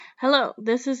Hello,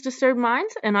 this is Disturbed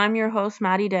Minds, and I'm your host,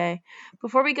 Maddie Day.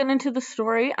 Before we get into the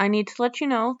story, I need to let you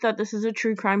know that this is a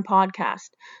true crime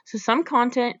podcast, so some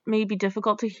content may be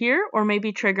difficult to hear or may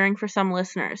be triggering for some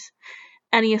listeners.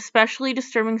 Any especially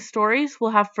disturbing stories will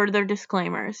have further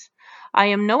disclaimers. I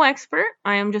am no expert,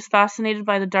 I am just fascinated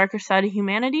by the darker side of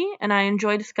humanity, and I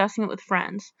enjoy discussing it with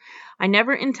friends. I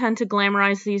never intend to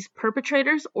glamorize these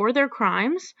perpetrators or their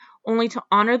crimes, only to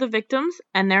honor the victims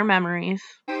and their memories.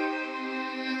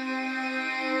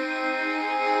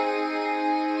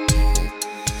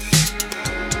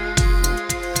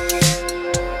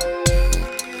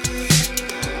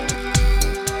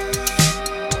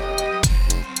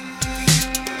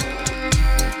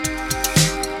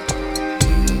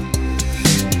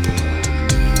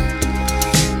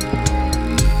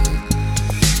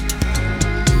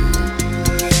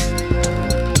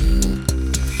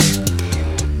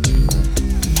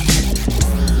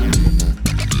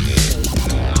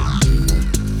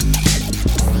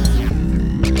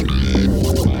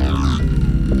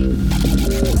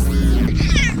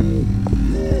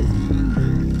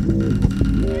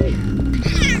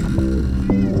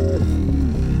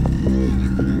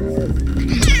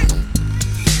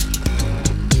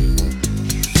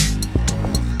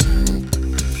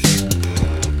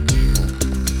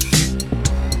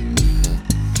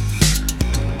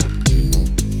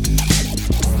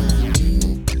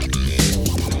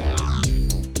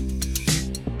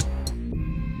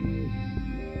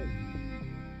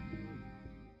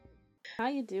 How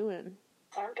you doing?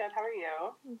 I'm good. How are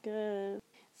you? Good.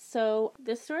 So,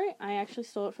 this story, I actually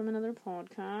stole it from another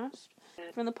podcast.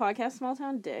 From the podcast Small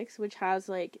Town Dicks, which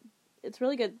has, it's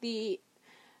really good. The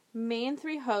main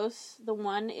three hosts, the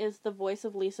one is the voice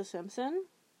of Lisa Simpson.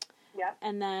 Yeah.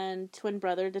 And then twin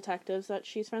brother detectives that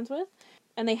she's friends with.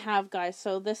 And they have guys.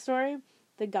 So, this story,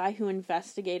 the guy who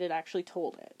investigated actually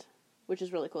told it, which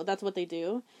is really cool. That's what they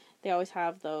do. They always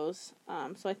have those.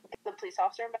 The police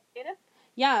officer investigated?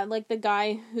 Yeah, the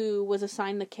guy who was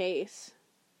assigned the case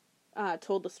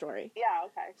told the story. Yeah,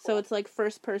 okay. Cool. So it's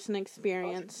first-person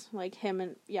experience, him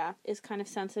and, is kind of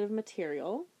sensitive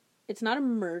material. It's not a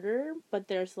murder, but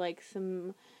there's,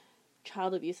 some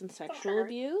child abuse and sexual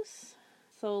abuse.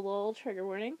 So a little trigger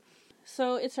warning.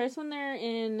 So it starts when they're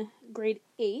in grade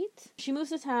 8. She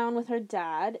moves to town with her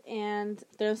dad, and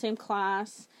they're in the same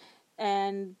class,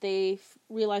 and they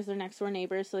realize they're next-door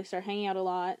neighbors, so they start hanging out a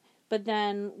lot. But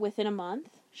then, within a month,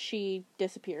 she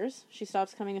disappears. She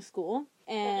stops coming to school.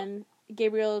 And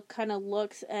Gabriel kind of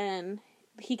looks, and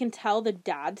he can tell the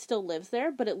dad still lives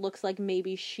there, but it looks like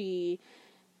maybe she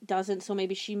doesn't, so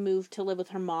maybe she moved to live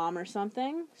with her mom or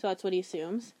something. So that's what he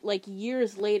assumes.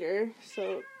 Years later,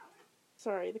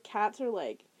 sorry, the cats are,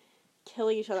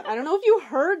 killing each other. I don't know if you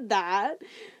heard that,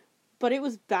 but it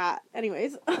was bad.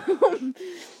 Anyways.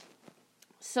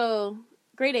 So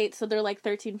grade 8, so they're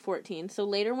 13, 14. So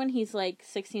later when he's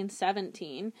 16,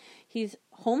 17, he's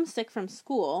homesick from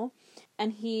school,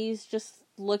 and he's just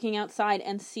looking outside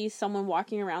and sees someone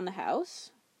walking around the house,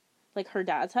 her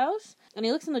dad's house, and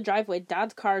he looks in the driveway.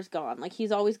 Dad's car's gone.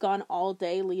 He's always gone all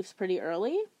day, leaves pretty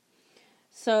early.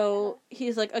 So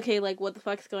he's okay, what the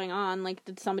fuck's going on?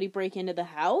 Did somebody break into the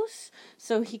house?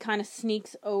 So he kind of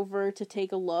sneaks over to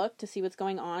take a look to see what's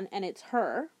going on, and it's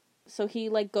her. So he,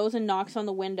 goes and knocks on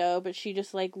the window, but she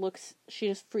just, looks, she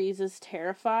just freezes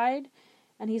terrified.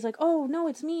 And he's oh, no,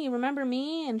 it's me, remember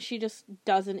me? And she just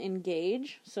doesn't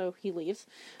engage, so he leaves.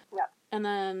 Yeah. And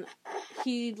then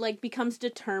he, becomes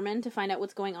determined to find out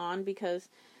what's going on, because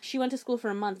she went to school for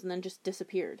a month and then just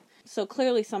disappeared. So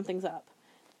clearly something's up.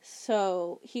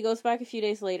 So he goes back a few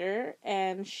days later,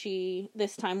 and she,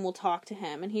 this time, will talk to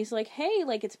him. And he's hey,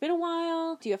 it's been a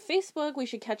while. Do you have Facebook? We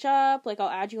should catch up. I'll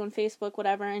add you on Facebook,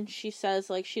 whatever. And she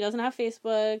says, she doesn't have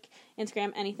Facebook,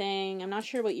 Instagram, anything. I'm not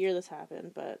sure what year this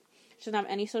happened, but she doesn't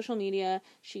have any social media.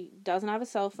 She doesn't have a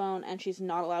cell phone, and she's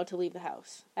not allowed to leave the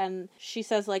house. And she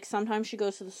says, sometimes she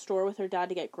goes to the store with her dad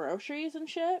to get groceries and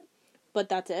shit, but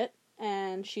that's it.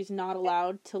 And she's not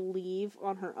allowed to leave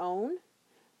on her own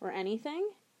or anything.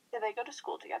 Did they go to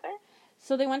school together?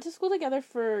 So they went to school together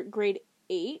for grade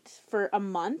 8 for a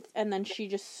month, and then she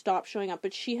just stopped showing up.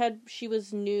 But she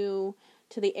was new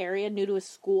to the area, new to a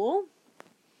school.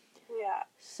 Yeah.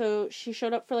 So she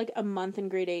showed up for a month in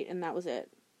grade 8, and that was it.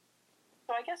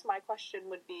 So I guess my question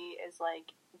would be,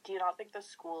 do you not think the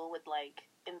school would,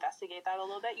 investigate that a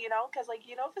little bit, Because,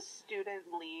 if a student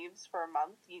leaves for a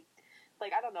month,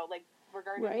 I don't know,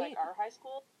 regarding, right. Our high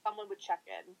school, someone would check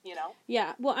in,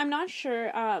 Yeah, well, I'm not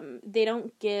sure, they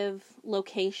don't give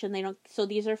location, so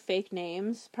these are fake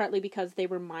names, partly because they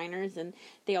were minors, and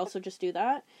they also just do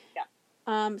that.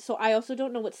 Yeah. So I also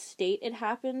don't know what state it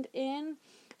happened in,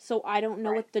 So I don't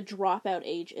know Right. what the dropout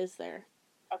age is there.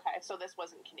 Okay, so this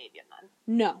wasn't Canadian then.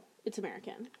 No, it's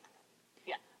American.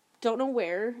 Yeah. Don't know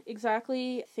where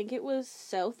exactly. I think it was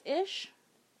south-ish.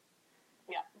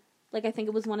 Yeah. Like, I think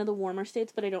it was one of the warmer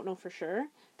states, but I don't know for sure,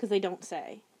 because they don't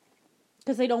say.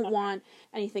 Because they don't want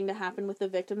anything to happen with the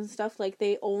victims and stuff. Like,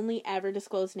 they only ever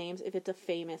disclose names if it's a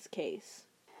famous case.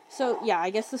 So, yeah,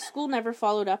 I guess the school never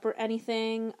followed up or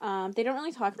anything. They don't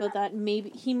really talk about that. Maybe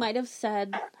he might have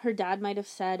said, her dad might have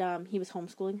said he was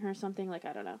homeschooling her or something. Like,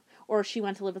 I don't know. Or she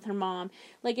went to live with her mom.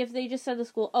 Like, if they just said to the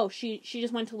school, oh, she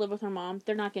just went to live with her mom,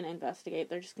 they're not going to investigate.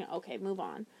 They're just going to, okay, move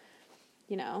on.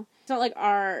 You know? It's not like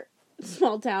our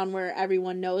small town where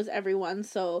everyone knows everyone,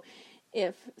 so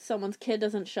if someone's kid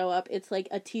doesn't show up, it's like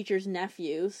a teacher's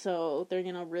nephew, so they're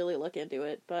gonna really look into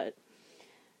it, but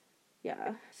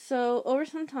yeah. So over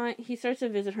some time, he starts to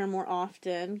visit her more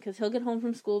often, because he'll get home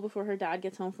from school before her dad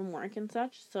gets home from work and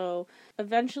such, so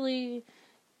eventually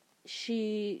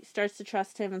she starts to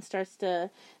trust him and starts to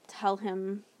tell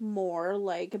him more,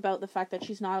 like, about the fact that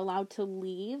she's not allowed to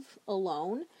leave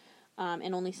alone,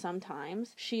 and only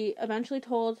sometimes. She eventually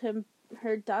told him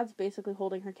her dad's basically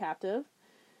holding her captive.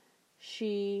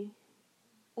 She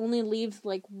only leaves,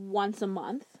 like, once a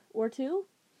month or two.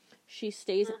 She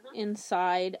stays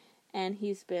inside, and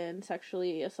he's been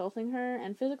sexually assaulting her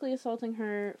and physically assaulting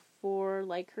her for,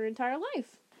 like, her entire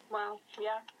life. Wow,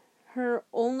 yeah. Her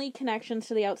only connections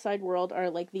to the outside world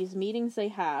are, like, these meetings they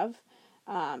have,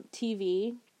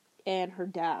 TV, and her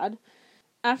dad.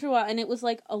 After a while, and it was,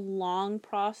 like, a long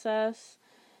process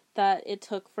that it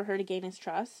took for her to gain his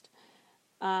trust.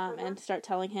 And start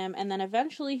telling him, and then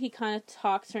eventually he kind of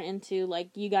talks her into, like,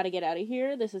 you gotta get out of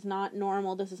here, this is not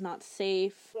normal, this is not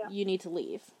safe, you need to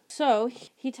leave. So,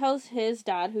 he tells his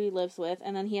dad, who he lives with,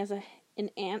 and then he has an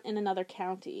aunt in another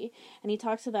county, and he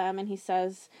talks to them, and he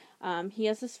says, he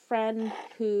has this friend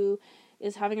who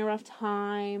is having a rough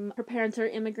time, her parents are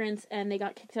immigrants, and they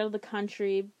got kicked out of the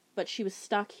country, but she was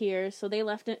stuck here, so they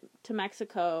left it to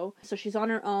Mexico, so she's on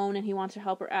her own, and he wants to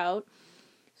help her out.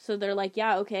 So they're like,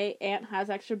 yeah, okay, Aunt has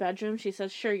extra bedroom. She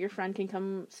says, sure, your friend can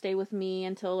come stay with me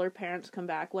until her parents come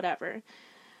back, whatever.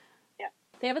 Yeah.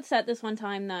 They have it set this one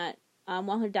time that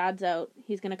while her dad's out,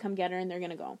 he's going to come get her and they're going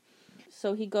to go.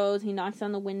 So he goes, he knocks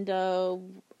on the window,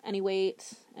 and he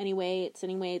waits, and he waits,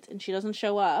 and he waits, and she doesn't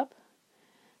show up.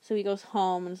 So he goes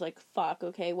home and is like, fuck,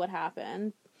 okay, what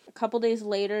happened? A couple days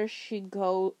later, he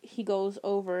goes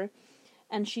over,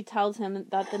 and she tells him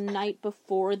that the night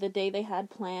before the day they had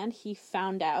planned,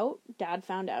 Dad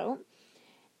found out,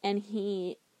 and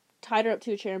he tied her up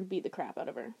to a chair and beat the crap out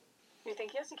of her. Do you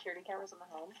think he has security cameras in the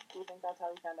home? Do you think that's how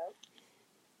he found out?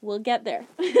 We'll get there.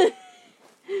 Okay.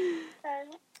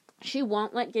 She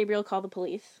won't let Gabriel call the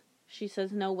police. She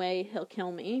says, no way, he'll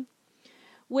kill me.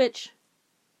 Which,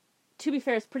 to be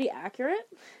fair, is pretty accurate.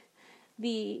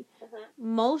 The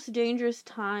most dangerous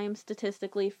time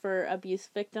statistically for abuse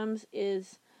victims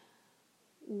is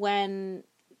when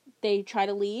they try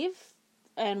to leave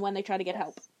and when they try to get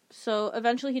help. So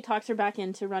eventually he talks her back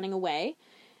into running away,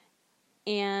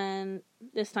 and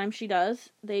this time she does.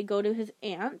 They go to his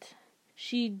aunt.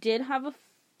 She did have a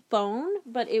phone,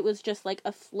 but it was just like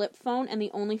a flip phone, and the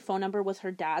only phone number was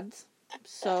her dad's.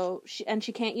 So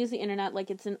she can't use the internet, like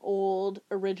it's an old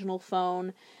original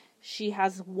phone. She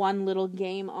has one little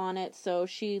game on it, so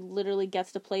she literally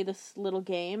gets to play this little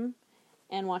game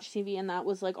and watch TV, and that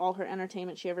was, like, all her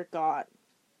entertainment she ever got.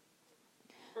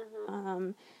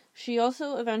 She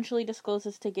also eventually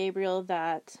discloses to Gabriel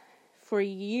that for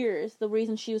years, the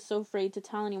reason she was so afraid to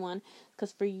tell anyone,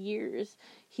 because for years,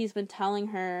 he's been telling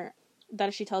her that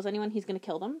if she tells anyone, he's going to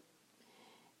kill them.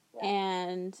 Yeah.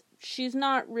 And she's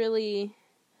not really,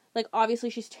 like, obviously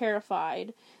she's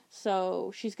terrified,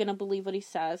 so she's going to believe what he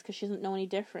says because she doesn't know any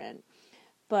different.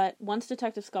 But once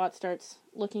Detective Scott starts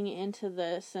looking into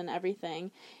this and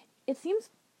everything, it seems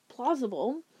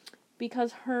plausible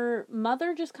because her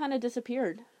mother just kind of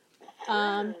disappeared.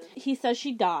 He says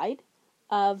she died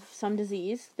of some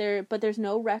disease, but there's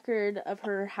no record of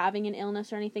her having an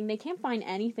illness or anything. They can't find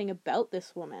anything about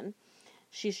this woman.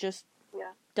 She's just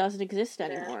doesn't exist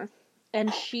anymore.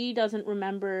 And she doesn't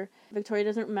remember, Victoria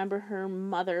doesn't remember her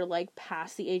mother, like,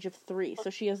 past the age of 3. So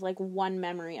she has, like, one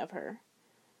memory of her.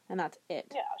 And that's it.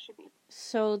 Yeah, should be.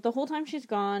 So the whole time she's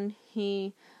gone,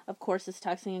 he, of course, is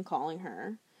texting and calling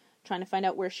her, trying to find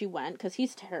out where she went, because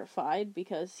he's terrified,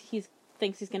 because he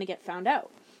thinks he's going to get found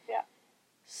out. Yeah.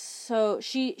 So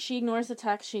she ignores the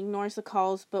text, she ignores the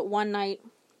calls, but one night,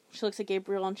 she looks at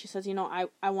Gabriel and she says, you know,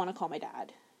 I want to call my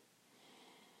dad.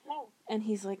 No. And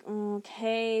he's like,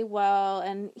 okay, well,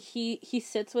 and he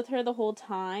sits with her the whole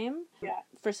time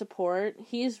for support.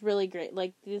 He's really great.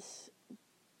 Like,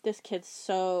 this kid's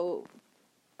so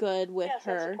good with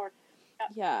her.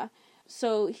 Yeah.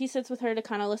 So he sits with her to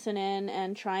kind of listen in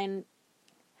and try and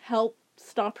help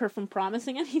stop her from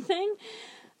promising anything.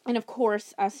 And of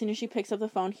course, as soon as she picks up the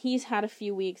phone, he's had a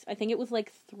few weeks. I think it was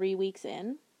like 3 weeks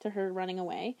in to her running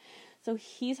away. So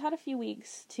he's had a few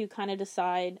weeks to kind of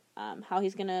decide how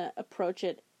he's going to approach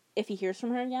it if he hears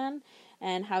from her again,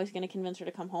 and how he's going to convince her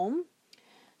to come home.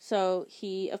 So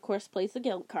he, of course, plays the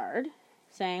guilt card,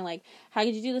 saying, like, how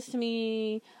could you do this to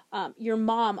me? Your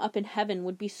mom up in heaven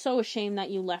would be so ashamed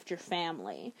that you left your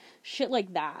family. Shit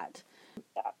like that.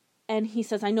 Yeah. And he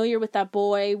says, I know you're with that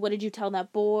boy. What did you tell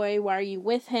that boy? Why are you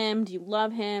with him? Do you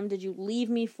love him? Did you leave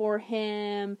me for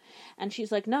him? And she's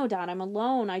like, no, Dad, I'm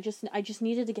alone. I just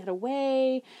needed to get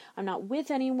away. I'm not with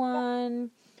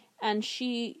anyone. And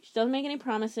she doesn't make any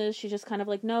promises. She's just kind of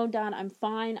like, no, Dad, I'm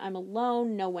fine. I'm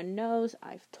alone. No one knows.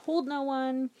 I've told no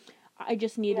one. I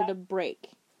just needed a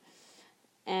break.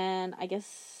 And I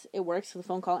guess it works. So the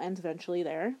phone call ends eventually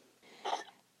there.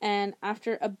 And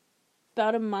after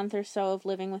about a month or so of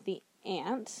living with the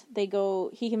aunt,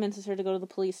 he convinces her to go to the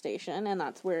police station, and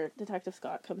that's where Detective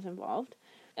Scott comes involved.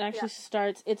 It actually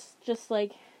starts, it's just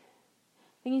like,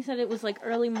 I think he said it was like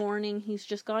early morning, he's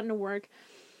just gotten to work,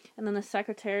 and then the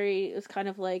secretary is kind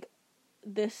of like,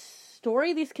 this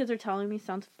story these kids are telling me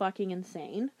sounds fucking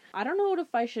insane. I don't know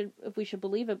if we should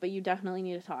believe it, but you definitely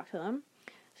need to talk to them.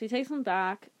 So he takes them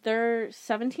back. They're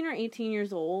 17 or 18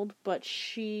 years old, but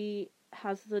she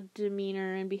has the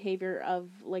demeanor and behavior of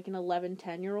like an 11,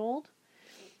 10-year-old.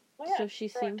 Oh, yeah. So she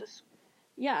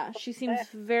seems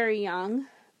very young.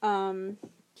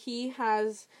 He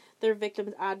has their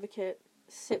victim's advocate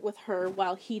sit with her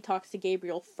while he talks to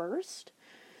Gabriel first.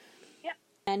 Yeah.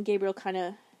 And Gabriel kind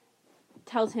of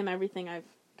tells him everything I've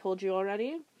told you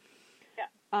already.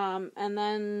 And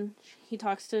then he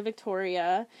talks to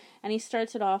Victoria, and he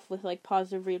starts it off with, like,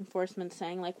 positive reinforcement,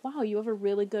 saying, like, wow, you have a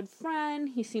really good friend.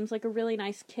 He seems like a really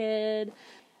nice kid.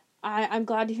 I'm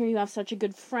glad to hear you have such a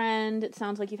good friend. It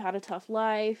sounds like you've had a tough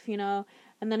life, you know.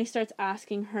 And then he starts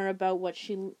asking her about what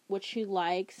she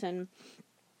likes, and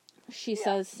she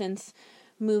says since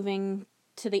moving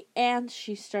to the aunt,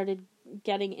 she started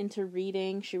getting into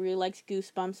reading. She really likes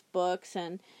Goosebumps books,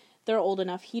 and they're old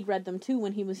enough. He'd read them too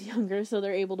when he was younger, so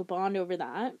they're able to bond over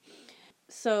that.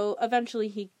 So eventually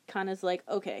he kind of is like,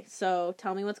 okay, so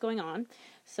tell me what's going on.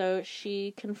 So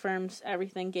she confirms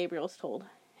everything Gabriel's told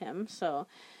him. So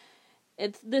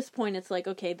it's this point, it's like,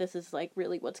 okay, this is like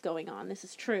really what's going on. This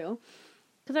is true.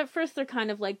 Because at first they're kind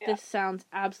of like, this sounds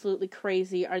absolutely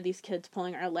crazy. Are these kids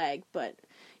pulling our leg? But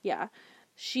yeah,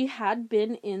 she had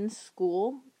been in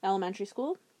school, elementary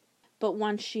school, but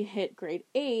once she hit grade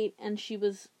 8 and she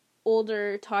was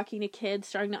older, talking to kids,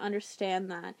 starting to understand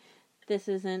that this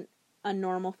isn't a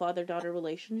normal father-daughter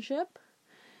relationship.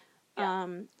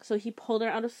 So he pulled her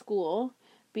out of school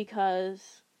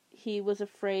because he was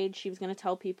afraid she was going to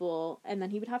tell people and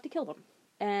then he would have to kill them.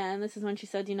 And this is when she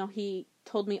said, you know, he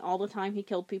told me all the time he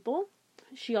killed people.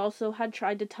 She also had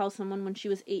tried to tell someone when she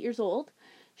was 8 years old.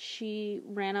 She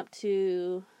ran up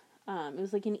to, it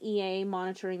was like an EA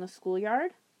monitoring the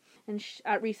schoolyard. And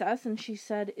at recess, and she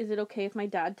said, is it okay if my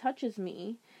dad touches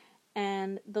me?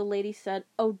 And the lady said,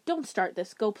 oh, don't start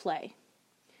this, go play.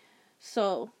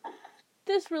 So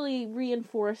this really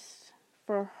reinforced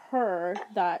for her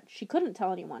that she couldn't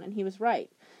tell anyone, and he was right.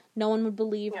 No one would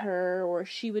believe her, or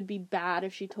she would be bad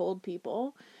if she told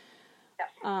people.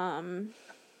 And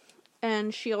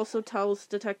she also tells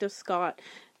Detective Scott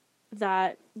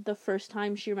that the first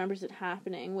time she remembers it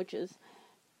happening, which is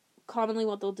commonly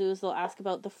what they'll do is they'll ask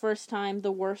about the first time,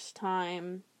 the worst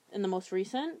time, and the most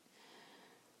recent.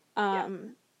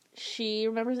 She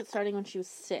remembers it starting when she was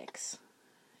 6.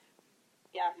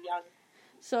 Yeah, young.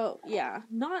 So, yeah,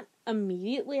 not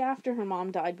immediately after her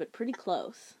mom died, but pretty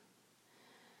close.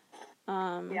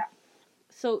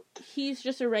 So he's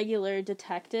just a regular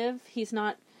detective. He's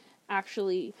not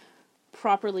actually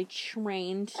properly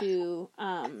trained to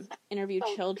interview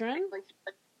children.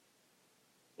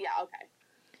 Yeah, okay.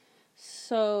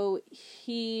 So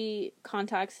he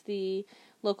contacts the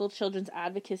local children's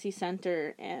advocacy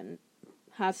center and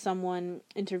has someone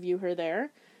interview her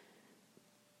there.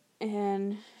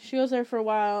 And she goes there for a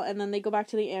while, and then they go back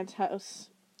to the aunt's house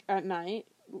at night.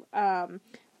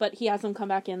 But he has them come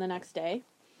back in the next day.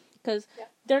 Because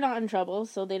they're not in trouble,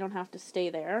 so they don't have to stay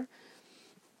there.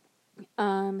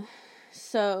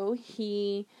 So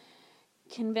he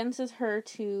convinces her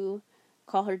to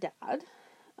call her dad.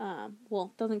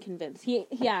 Doesn't convince. He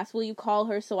asks, will you call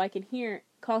him so I can hear,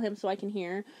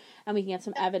 and we can get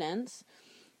some evidence.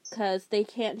 Because they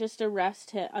can't just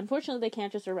arrest him. Unfortunately, they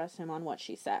can't just arrest him on what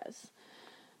she says.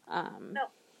 No.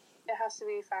 It has to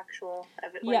be factual.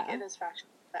 Yeah. It is factual.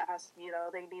 That has,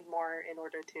 they need more in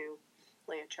order to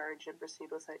lay a charge and proceed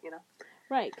with it,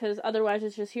 Right, because otherwise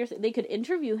it's just hearsay. They could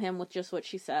interview him with just what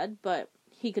she said, but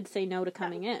he could say no to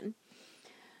coming in.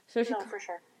 So for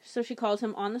sure. So she calls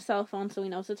him on the cell phone, so he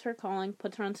knows it's her calling,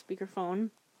 puts her on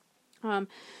speakerphone.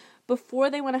 Before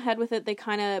they went ahead with it, they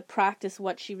kind of practiced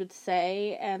what she would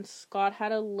say, and Scott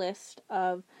had a list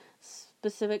of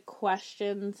specific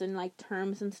questions and, like,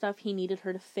 terms and stuff he needed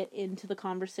her to fit into the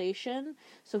conversation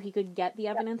so he could get the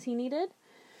evidence he needed.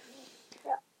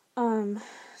 Yeah.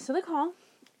 So they call,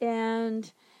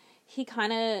 and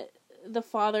the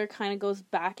father kind of goes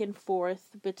back and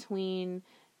forth between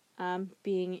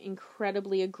being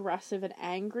incredibly aggressive and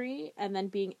angry, and then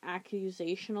being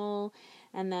accusational,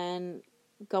 and then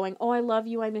going, oh, I love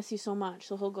you, I miss you so much.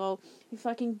 So he'll go, you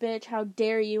fucking bitch, how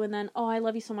dare you, and then, oh, I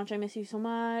love you so much, I miss you so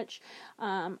much.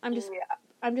 I'm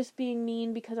just being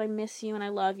mean because I miss you and I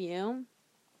love you.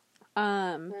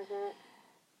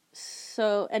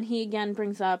 So, and he again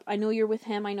brings up, I know you're with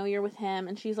him,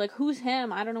 and she's like, who's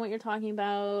him? I don't know what you're talking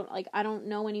about, like, I don't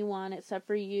know anyone except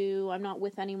for you, I'm not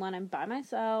with anyone, I'm by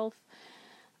myself.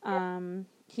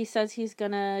 He says he's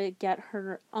gonna get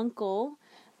her uncle,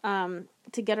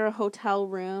 to get her a hotel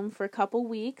room for a couple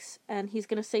weeks, and he's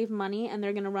gonna save money, and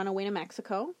they're gonna run away to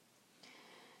Mexico.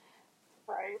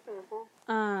 Right.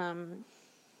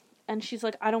 And she's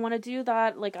like, I don't want to do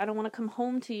that, like, I don't want to come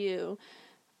home to you.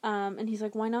 And he's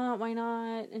like, why not?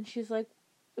 And she's like,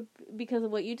 because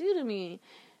of what you do to me.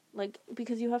 Like,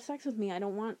 because you have sex with me. I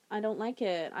don't like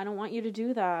it. I don't want you to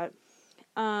do that.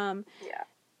 Yeah.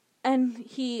 And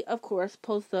he, of course,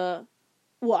 pulls the,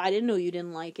 well, I didn't know you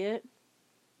didn't like it.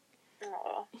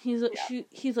 Oh, he's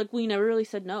like, well, you never really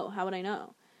said no. How would I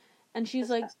know? And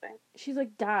she's like,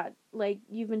 Dad, like,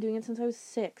 you've been doing it since I was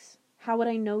 6. How would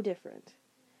I know different?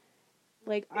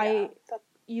 Like,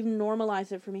 you've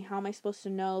normalized it for me. How am I supposed to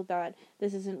know that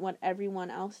this isn't what everyone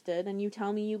else did? And you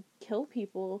tell me you kill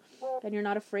people, and you're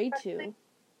not afraid to.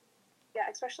 Yeah,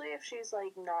 especially if she's,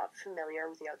 like, not familiar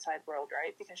with the outside world,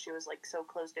 right? Because she was, like, so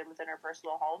closed in within her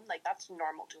personal home. Like, that's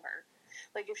normal to her.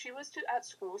 Like, if she was at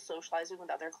school socializing with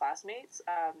other classmates,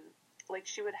 like,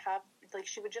 she would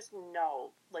just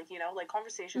know. Like, like,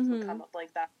 conversations would come up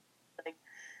like that. Like,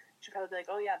 she'd probably be like,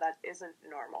 oh, yeah, that isn't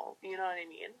normal. You know what I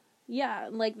mean? Yeah,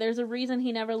 like, there's a reason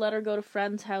he never let her go to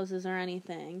friends' houses or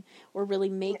anything, or really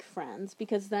make friends,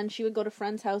 because then she would go to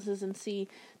friends' houses and see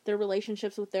their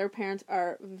relationships with their parents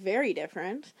are very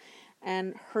different,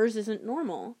 and hers isn't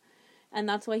normal. And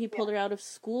that's why he pulled her out of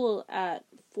school at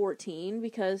 14,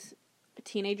 because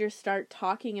teenagers start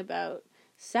talking about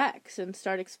sex and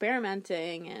start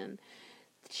experimenting, and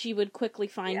she would quickly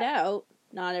find out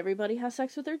not everybody has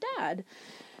sex with their dad.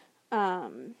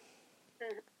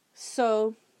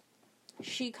 So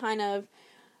she kind of,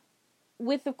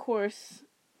 with, of course,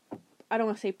 I don't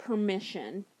want to say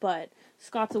permission, but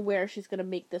Scott's aware she's going to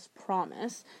make this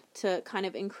promise to kind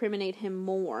of incriminate him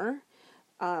more.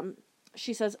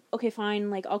 She says, okay,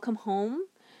 fine, like, I'll come home,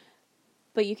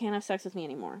 but you can't have sex with me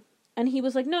anymore. And he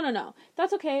was like, no,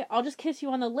 that's okay, I'll just kiss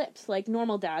you on the lips like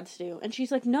normal dads do. And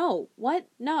she's like, no, what?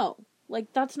 No.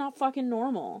 Like, that's not fucking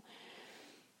normal.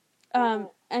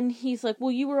 And he's like,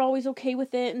 well, you were always okay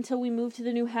with it until we moved to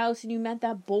the new house and you met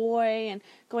that boy, and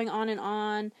going on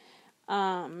and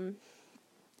on.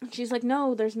 She's like,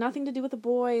 no, there's nothing to do with the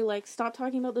boy. Like, stop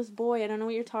talking about this boy. I don't know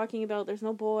what you're talking about. There's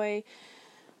no boy.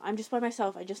 I'm just by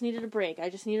myself. I just needed a break. I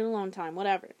just needed alone time.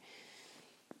 Whatever.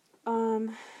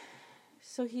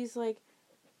 So he's like,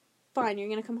 fine, you're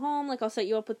gonna come home. Like, I'll set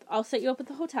you up at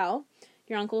the hotel.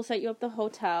 Your uncle will set you up at the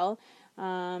hotel.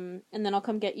 And then I'll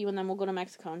come get you, and then we'll go to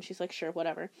Mexico. And she's like, sure,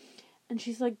 whatever. And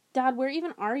she's like, Dad, where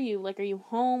even are you? Like, are you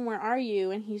home? Where are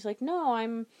you? And he's like, no,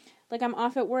 I'm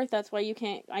off at work. That's why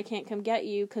I can't come get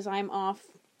you, because I'm off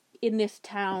in this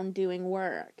town doing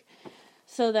work.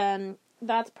 So then,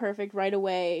 that's perfect. Right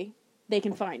away, they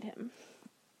can find him.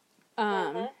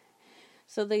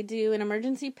 So they do an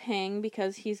emergency ping,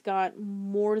 because he's got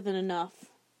more than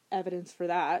enough evidence for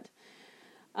that.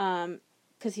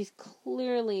 Because he's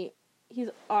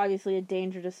obviously a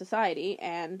danger to society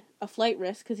and a flight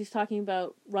risk, because he's talking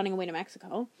about running away to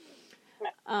Mexico.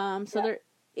 So they're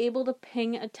able to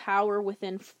ping a tower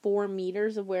within 4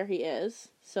 meters of where he is.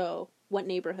 So what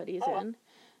neighborhood he's in.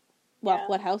 Well,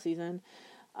 what house he's in.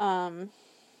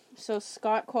 So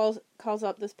Scott calls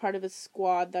up this part of his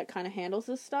squad that kind of handles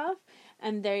this stuff.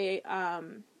 And they're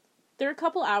a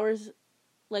couple hours,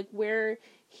 like, where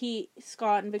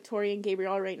Scott and Victoria and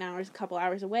Gabriel right now is a couple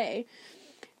hours away.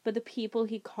 But the people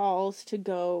he calls to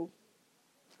go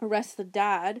arrest the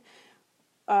dad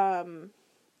are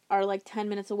like 10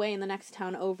 minutes away in the next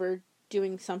town over,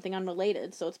 doing something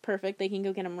unrelated, so it's perfect. They can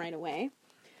go get him right away.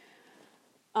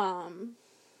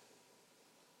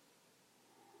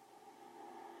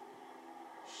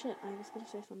 Shit, I was gonna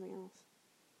say something else.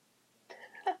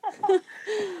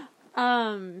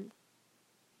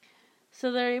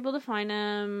 So they're able to find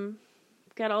him,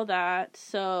 get all that,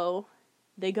 so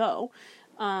they go.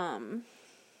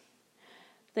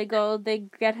 They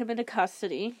get him into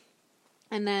custody,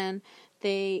 and then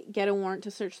they get a warrant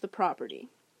to search the property.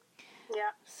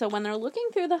 Yeah. So when they're looking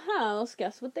through the house,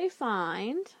 guess what they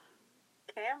find?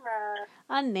 Camera.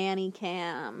 A nanny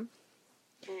cam.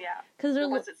 Yeah. Because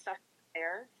was it stuck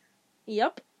there?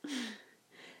 Yep.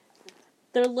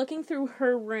 They're looking through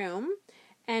her room,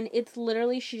 and it's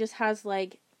literally, she just has,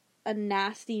 like, a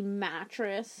nasty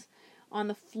mattress on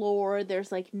the floor.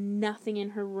 There's, like, nothing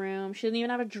in her room. She doesn't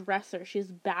even have a dresser. She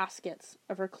has baskets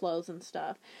of her clothes and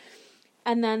stuff.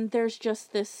 And then there's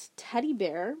just this teddy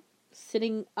bear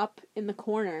sitting up in the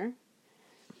corner.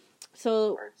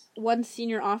 So one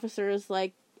senior officer is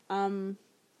like, can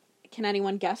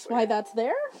anyone guess why that's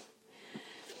there?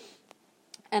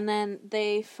 And then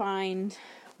they find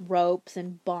ropes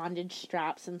and bondage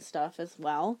straps and stuff as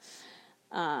well.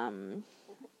 The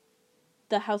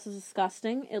house is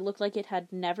disgusting. It looked like it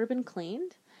had never been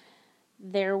cleaned.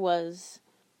 There was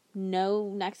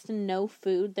next to no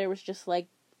food. There was just like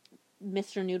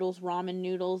Mr. Noodles, ramen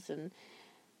noodles, and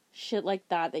shit like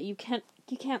that you can't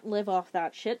live off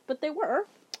that shit, but they were.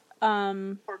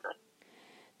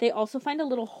 They also find a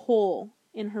little hole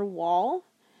in her wall.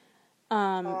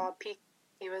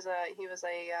 He was a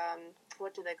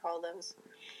what do they call those?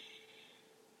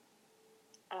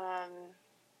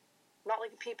 Not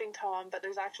like a peeping Tom, but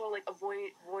there's actual like a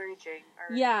voyaging.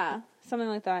 Or, yeah, something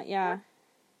like that. Yeah.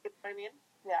 You know what I mean?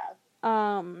 Yeah.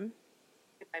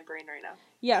 In my brain right now.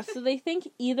 Yeah, so they think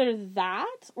either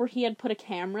that or he had put a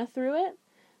camera through it.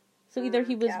 So either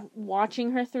he was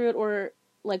watching her through it or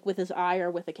like with his eye or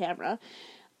with a camera.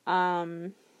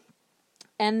 And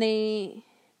they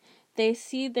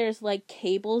see there's like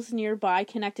cables nearby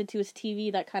connected to his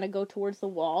TV that kind of go towards the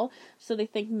wall. So they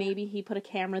think maybe he put a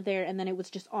camera there and then it was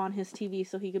just on his TV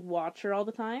so he could watch her all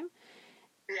the time.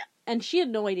 Yeah. And she had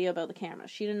no idea about the camera.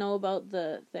 She didn't know about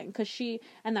the thing.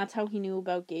 And that's how he knew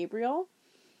about Gabriel.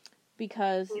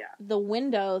 Because the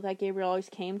window that Gabriel always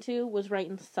came to was right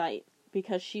in sight.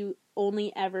 Because she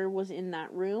only ever was in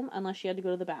that room unless she had to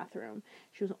go to the bathroom.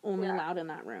 She was only allowed in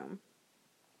that room.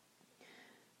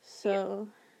 So,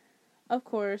 of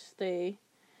course, the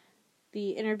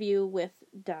interview with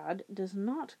Dad does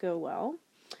not go well.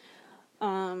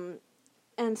 And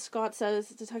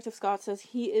Detective Scott says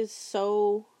he is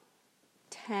so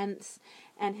tense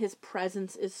and his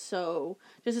presence is so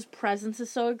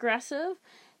aggressive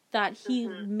that he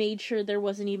made sure there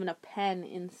wasn't even a pen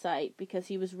in sight because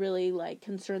he was really, like,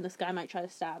 concerned this guy might try to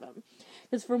stab him.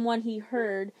 Because from what he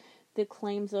heard, the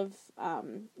claims of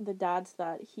the dads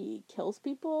that he kills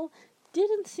people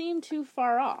didn't seem too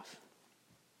far off.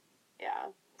 Yeah,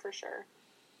 for sure.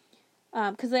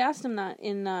 Because they asked him that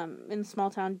in Small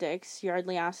Town Dicks.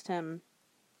 Yardley asked him,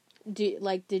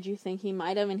 did you think he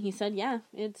might have? And he said, yeah,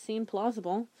 it seemed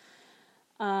plausible.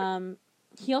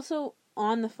 He also,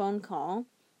 on the phone call,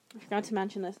 I forgot to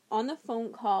mention this, on the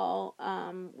phone call,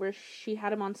 where she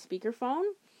had him on speakerphone,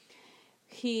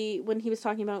 when he was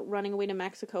talking about running away to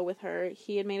Mexico with her,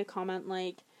 he had made a comment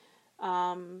like,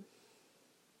 we're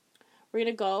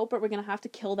gonna go, but we're gonna have to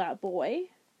kill that boy.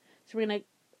 So I'm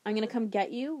gonna come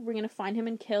get you, we're gonna find him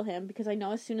and kill him, because I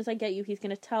know as soon as I get you, he's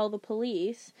gonna tell the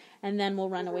police, and then we'll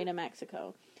run away to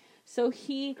Mexico. So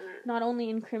he not only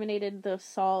incriminated the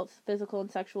assaults, physical and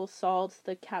sexual assaults,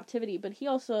 the captivity, but he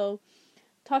also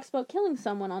talks about killing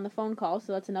someone on the phone call,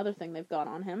 so that's another thing they've got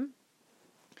on him.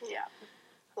 Yeah.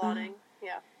 Plotting,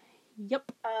 yeah.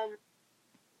 Yep.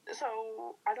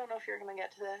 So, I don't know if you're going to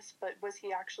get to this, but was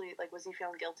he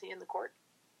found guilty in the court?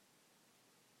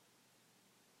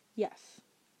 Yes.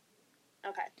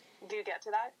 Okay. Do you get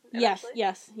to that eventually?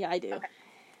 Yes, yeah, I do. Okay.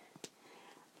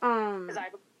 Because I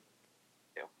do.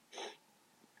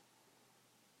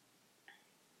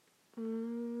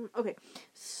 Okay,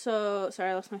 so,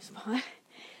 sorry, I lost my spot.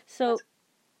 So,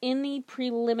 in the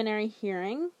preliminary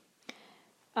hearing,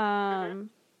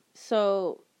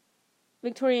 so,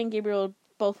 Victoria and Gabriel,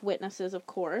 both witnesses, of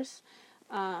course,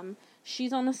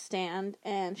 she's on the stand,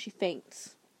 and she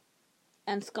faints.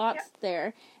 And Scott's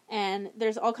there, and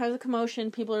there's all kinds of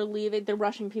commotion, people are leaving, they're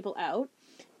rushing people out.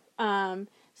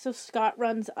 So Scott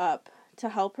runs up to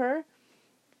help her,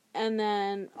 and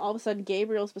then all of a sudden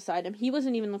Gabriel's beside him. He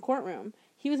wasn't even in the courtroom.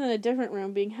 He was in a different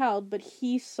room being held, but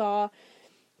he saw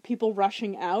people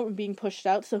rushing out and being pushed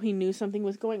out, so he knew something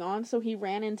was going on, so he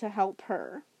ran in to help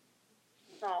her.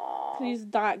 Aww. He's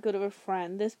that good of a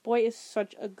friend. This boy is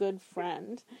such a good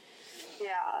friend.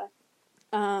 Yeah.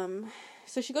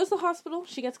 So she goes to the hospital.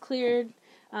 She gets cleared.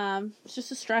 It's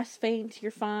just a stress faint.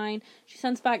 You're fine. She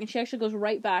sends back, and she actually goes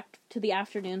right back to the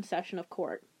afternoon session of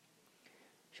court.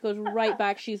 She goes right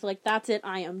back. She's like, that's it.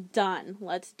 I am done.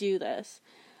 Let's do this.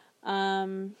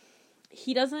 Scott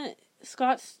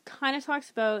kind of talks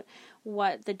about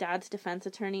what the dad's defense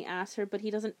attorney asked her, but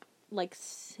he doesn't, like,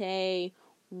 say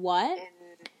what.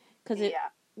 Because it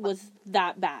was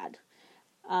that bad.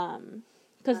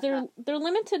 Because they're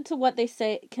limited to what they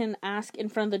can ask in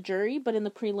front of the jury, but in the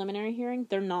preliminary hearing,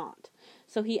 they're not.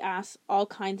 So he asks all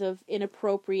kinds of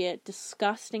inappropriate,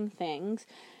 disgusting things.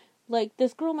 Like,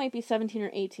 this girl might be 17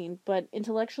 or 18, but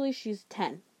intellectually she's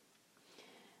 10.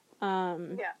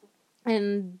 And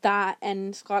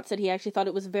Scott said he actually thought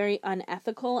it was very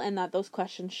unethical and that those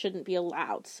questions shouldn't be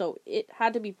allowed. So it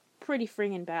had to be pretty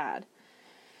friggin' bad.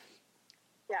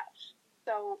 Yeah.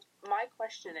 So my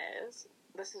question is,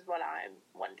 this is what I'm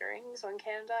wondering. So in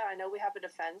Canada, I know we have a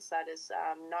defense that is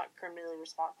not criminally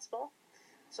responsible.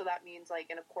 So that means, like,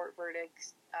 in a court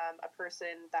verdict, a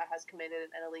person that has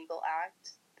committed an illegal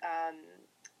act,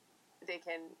 they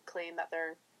can claim that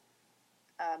they're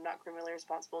not criminally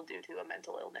responsible due to a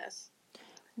mental illness.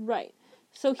 Right.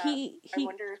 So I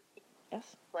wonder if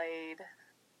he played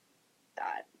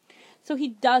that. So he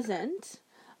doesn't.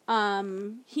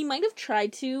 He might have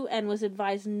tried to and was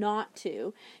advised not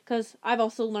to, because I've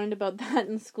also learned about that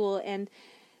in school, and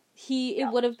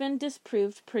it would have been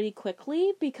disproved pretty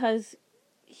quickly because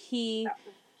he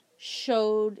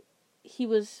showed he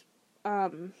was,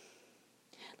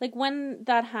 like, when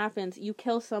that happens, you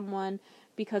kill someone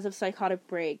because of psychotic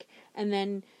break, and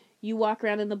then you walk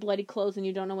around in the bloody clothes and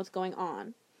you don't know what's going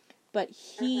on. But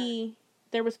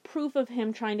there was proof of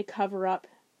him trying to cover up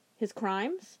his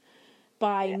crimes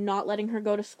by not letting her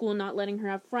go to school, not letting her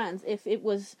have friends. If it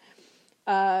was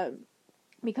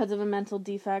because of a mental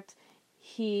defect,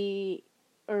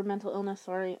 or mental illness,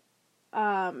 sorry,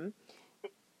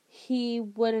 he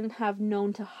wouldn't have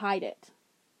known to hide it.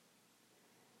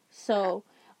 So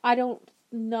I don't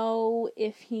know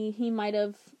if he might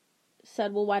have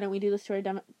said, well, why don't we do this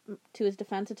to his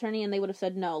defense attorney? And they would have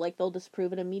said no, like, they'll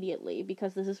disprove it immediately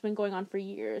because this has been going on for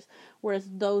years, whereas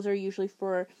those are usually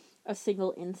for a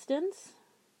single instance.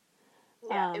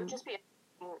 Yeah, it would just be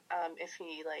if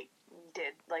he, like,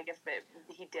 did, like,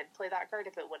 he did play that card,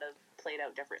 if it would have played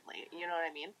out differently. You know what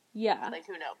I mean? Yeah. Like,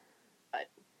 who knows? But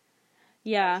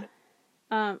yeah.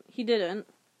 He didn't,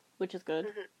 which is good.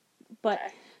 Mm-hmm. But,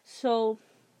 so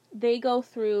they go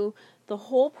through the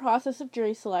whole process of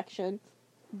jury selection,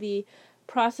 the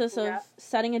process of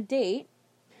setting a date,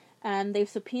 and they've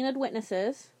subpoenaed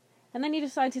witnesses, and then he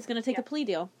decides he's going to take a plea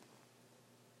deal.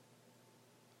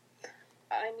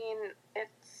 I mean,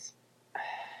 it's...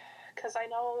 Because I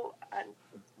know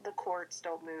the courts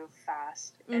don't move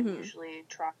fast and usually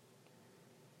try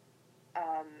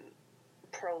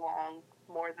prolong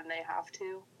more than they have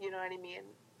to, you know what I mean?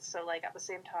 So, like, at the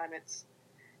same time, it's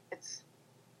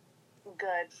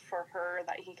good for her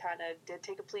that he kind of did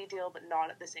take a plea deal, but not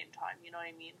at the same time, you know what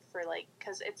I mean? For, like,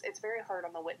 because it's very hard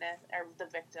on the witness or the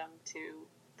victim to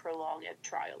prolong a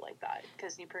trial like that,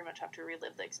 because you pretty much have to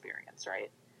relive the experience,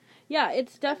 right? Yeah,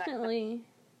 it's definitely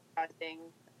thing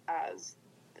as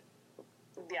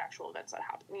the actual events that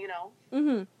happen, you know?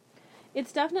 Mm-hmm.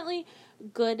 It's definitely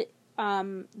good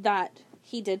that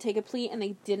he did take a plea and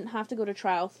they didn't have to go to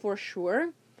trial for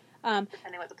sure.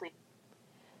 Depending what the plea.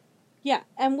 Yeah,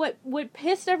 and what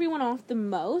pissed everyone off the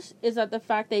most is that the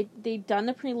fact they'd done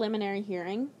the preliminary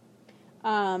hearing.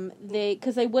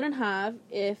 Because they wouldn't have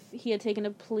if he had taken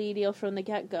a plea deal from the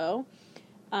get-go.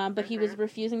 But he was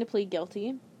refusing to plead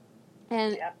guilty.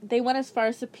 And they went as far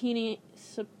as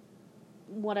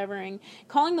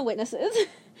calling the witnesses,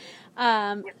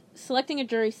 selecting a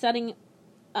jury, setting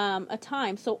a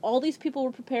time. So all these people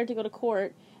were prepared to go to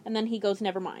court, and then he goes,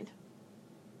 never mind.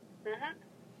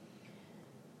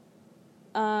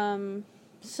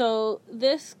 So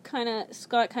this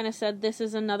Scott kind of said this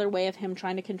is another way of him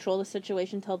trying to control the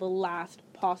situation till the last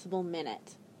possible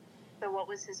minute. So what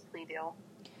was his plea deal?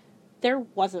 There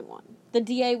wasn't one. The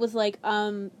DA was like,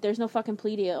 there's no fucking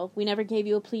plea deal. We never gave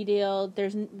you a plea deal.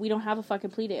 We don't have a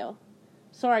fucking plea deal.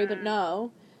 Sorry, but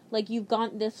no. Like, you've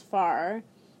gone this far.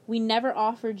 We never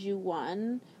offered you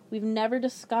one. We've never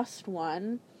discussed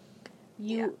one.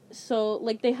 So,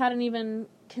 like, they hadn't even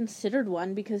considered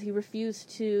one because he refused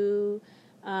to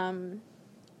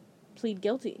plead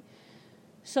guilty.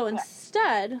 So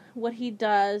instead, what he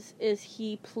does is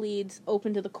he pleads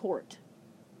open to the court.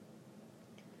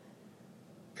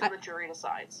 So the jury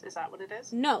decides. Is that what it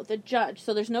is? No, the judge.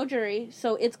 So there's no jury.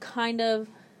 So it's kind of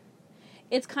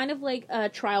like a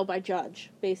trial by judge,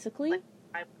 basically.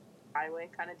 Like highway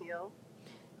kind of deal.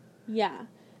 Yeah.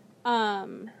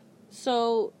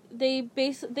 So they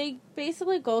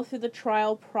basically go through the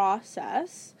trial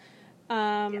process.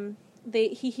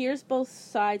 He hears both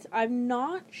sides. I'm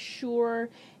not sure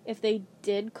if they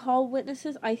did call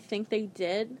witnesses. I think they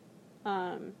did.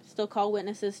 Still call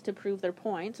witnesses to prove their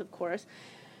points, of course.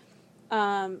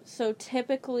 So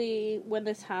typically when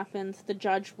this happens, the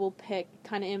judge will pick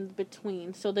kind of in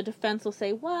between. So the defense will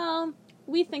say, well,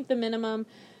 we think the minimum,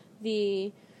 Yeah,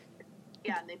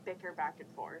 and they bicker back and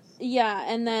forth. Yeah,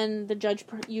 and then the judge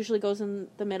usually goes in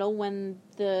the middle when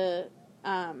the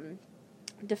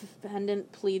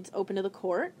defendant pleads open to the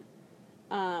court.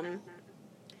 But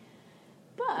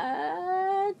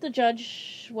the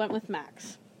judge went with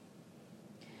max.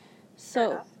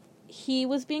 So he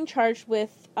was being charged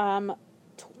with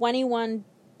 21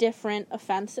 different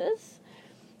offenses.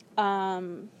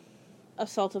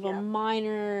 Assault of a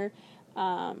minor,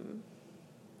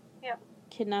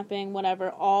 kidnapping, whatever,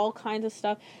 all kinds of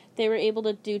stuff. They were able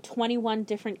to do 21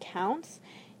 different counts.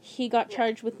 He got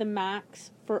charged with the max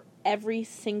for every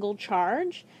single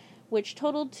charge, which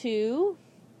totaled to,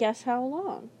 guess how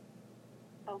long?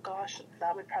 Oh gosh,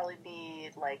 that would probably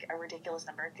be like a ridiculous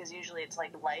number, because usually it's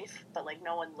like life, but like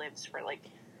no one lives for like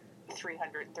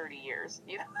 330 years,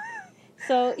 you know?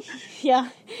 So,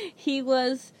 yeah, he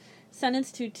was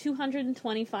sentenced to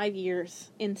 225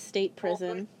 years in state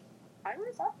prison. I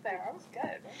was up there. I was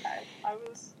good. Okay.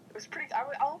 It was pretty,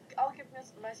 I'll give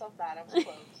myself that. I was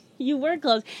close. You were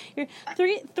close.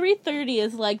 330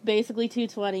 is like basically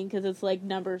 220 because it's like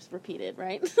numbers repeated,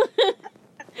 right?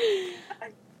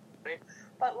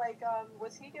 But like,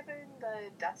 was he given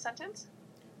the death sentence?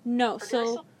 No, they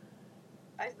still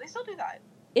do that.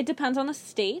 It depends on the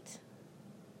state.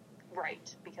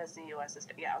 Right, because the U.S. is...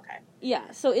 Yeah, okay.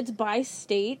 Yeah, so it's by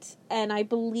state, and I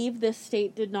believe this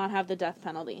state did not have the death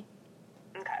penalty.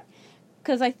 Okay.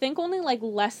 Because I think only, like,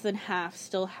 less than half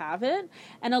still have it,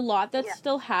 and a lot that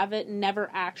still have it never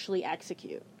actually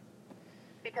execute.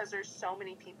 Because there's so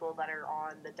many people that are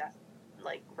on the death,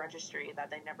 like, registry that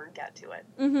they never get to it.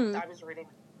 Mm-hmm. I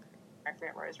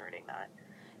forget where I was reading that.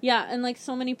 Yeah, and, like,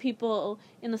 so many people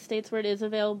in the states where it is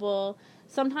available,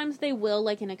 sometimes they will,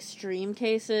 like, in extreme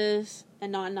cases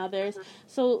and not in others. Mm-hmm.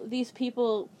 So these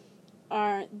people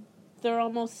they're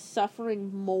almost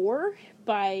suffering more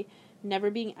by never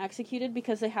being executed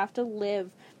because they have to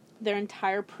live their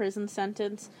entire prison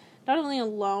sentence, not only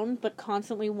alone, but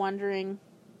constantly wondering,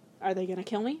 are they going to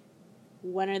kill me?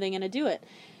 When are they going to do it?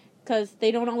 Because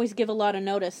they don't always give a lot of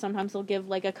notice. Sometimes they'll give,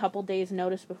 like, a couple days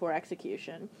notice before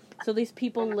execution. So these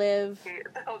people live...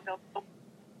 Oh, no.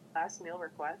 Last meal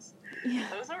requests. Yeah.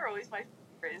 Those are always my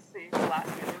favorite, the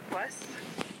last meal requests.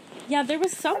 Yeah, there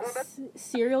was some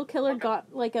serial killer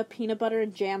got, like, a peanut butter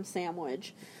and jam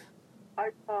sandwich.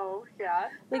 Oh, yeah.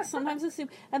 Like, sometimes it's...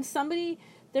 And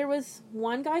there was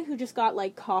one guy who just got,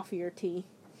 like, coffee or tea.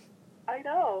 I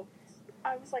know.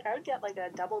 I was like, I would get, like,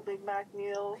 a double Big Mac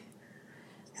meal,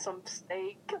 some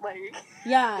steak, like...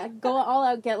 Yeah, go all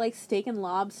out, get, like, steak and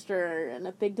lobster and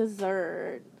a big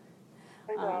dessert.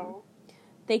 I know.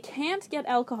 They can't get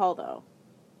alcohol, though.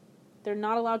 They're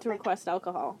not allowed to request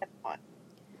alcohol.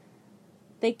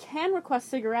 They can request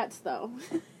cigarettes, though,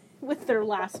 with their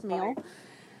last meal.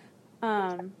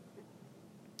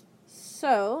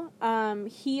 So,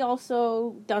 he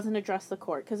also doesn't address the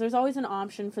court, because there's always an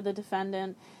option for the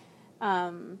defendant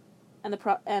and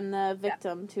the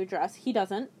victim to address. He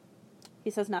doesn't. He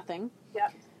says nothing.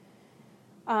 Yep.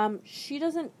 She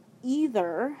doesn't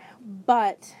either,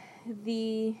 but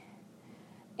the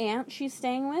aunt she's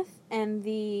staying with and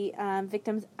the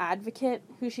victim's advocate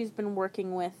who she's been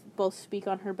working with both speak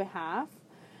on her behalf.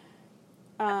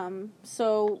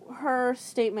 So her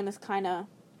statement is kind of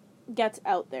gets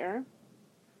out there.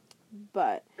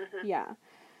 But, yeah.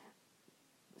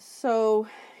 So,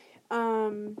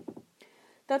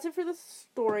 that's it for the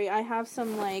story. I have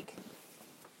some, like,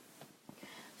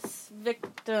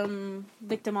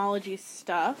 victimology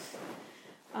stuff.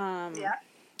 Yeah.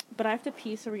 But I have to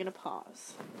pee, so we're going to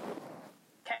pause.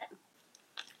 Okay.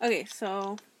 Okay,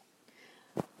 so,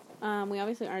 we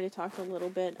obviously already talked a little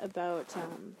bit about,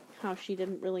 how she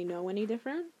didn't really know any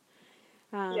different.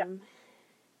 And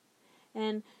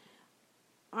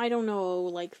I don't know,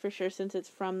 like, for sure, since it's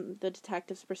from the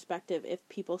detective's perspective, if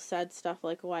people said stuff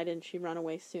like, why didn't she run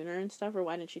away sooner and stuff, or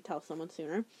why didn't she tell someone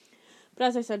sooner? But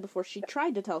as I said before, she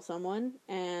tried to tell someone,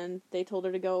 and they told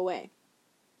her to go away.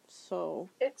 So...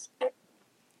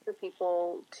 for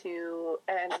people to,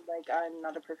 and like, I'm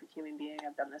not a perfect human being,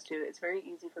 I've done this too, it's very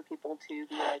easy for people to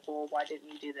be like, well, why didn't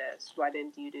you do this? Why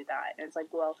didn't you do that? And it's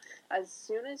like, well, as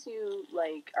soon as you,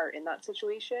 like, are in that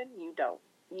situation, you don't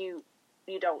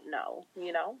know,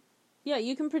 you know? Yeah,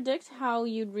 you can predict how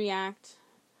you'd react,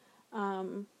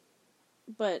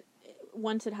 but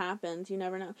once it happens, you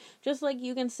never know. Just like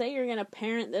you can say you're going to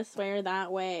parent this way or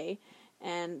that way,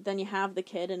 and then you have the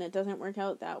kid and it doesn't work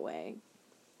out that way.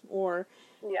 Or,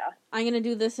 yeah, I'm going to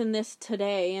do this and this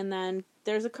today, and then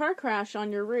there's a car crash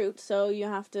on your route, so you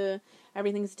have to,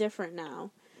 everything's different now.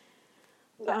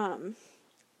 yeah.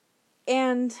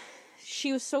 And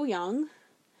she was so young.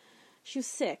 She was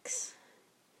 6.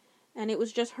 And it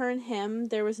was just her and him.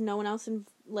 There was no one else in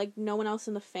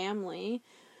the family.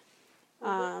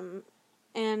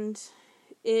 And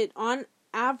it, on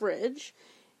average,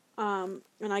 and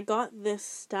I got this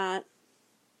stat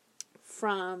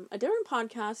from a different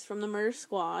podcast from the Murder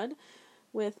Squad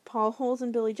with Paul Holes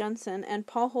and Billy Jensen. And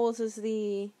Paul Holes is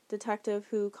the detective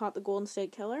who caught the Golden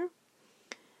State Killer.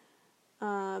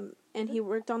 And he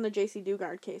worked on the J.C.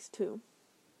 Dugard case, too.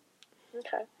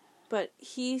 Okay. But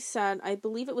he said, I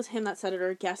believe it was him that said it, or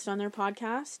a guest on their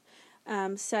podcast,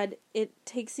 said it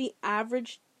takes the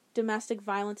average domestic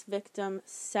violence victim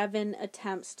 7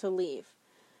 attempts to leave.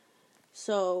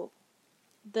 So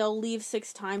they'll leave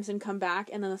 6 times and come back,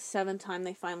 and then the 7th time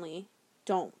they finally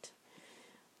don't.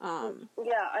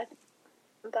 Yeah, I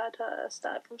think that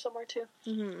stat from somewhere too.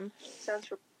 Mm-hmm. Sounds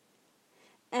true.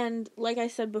 And like I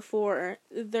said before,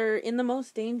 they're in the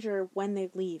most danger when they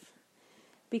leave.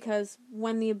 Because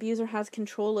when the abuser has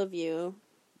control of you,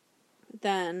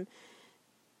 then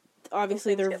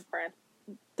obviously they're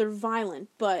violent,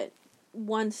 but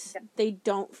once they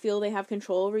don't feel they have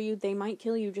control over you, they might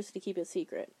kill you just to keep it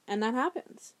secret. And that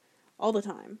happens all the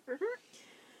time. Mm-hmm.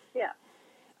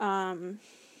 Yeah.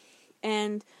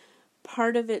 And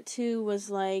part of it too was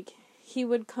like, he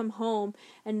would come home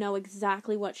and know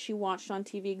exactly what she watched on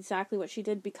TV, exactly what she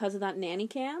did because of that nanny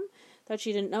cam that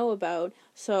she didn't know about.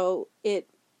 So it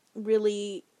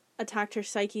really attacked her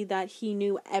psyche that he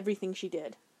knew everything she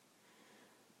did.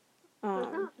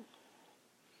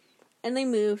 And they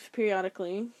moved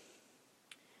periodically,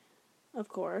 of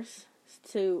course,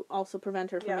 to also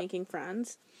prevent her from making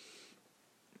friends.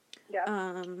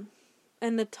 Yeah.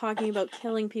 And the talking about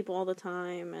killing people all the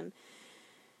time, and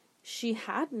she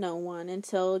had no one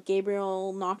until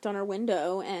Gabriel knocked on her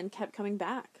window and kept coming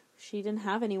back. She didn't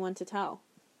have anyone to tell.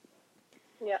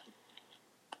 Yeah.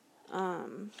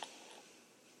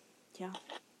 Yeah.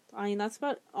 I mean, that's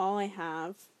about all I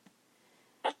have.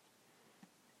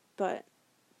 But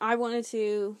I wanted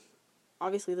to,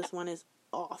 obviously this one is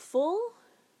awful,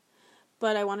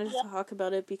 but I wanted to talk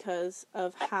about it because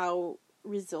of how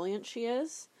resilient she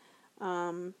is.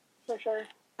 For sure.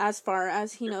 As far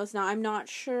as he knows. Now, I'm not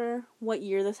sure what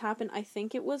year this happened. I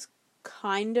think it was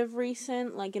kind of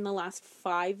recent, like in the last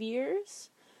 5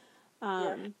 years.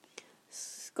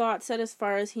 Scott said as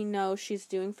far as he knows, she's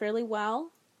doing fairly well.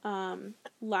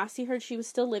 Last he heard, she was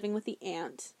still living with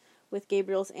with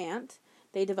Gabriel's aunt.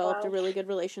 They developed a really good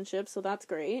relationship, so that's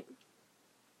great.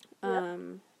 I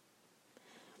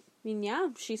mean, yeah,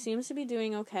 she seems to be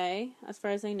doing okay, as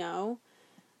far as I know.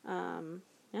 Yeah.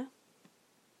 It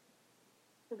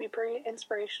would be pretty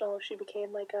inspirational if she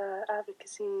became, like, a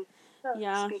advocacy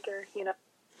speaker, you know?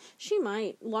 She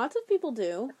might. Lots of people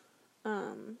do.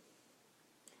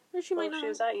 Or she might not. She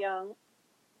was that young.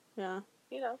 Yeah.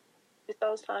 You know, it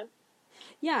goes time.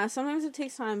 Yeah, sometimes it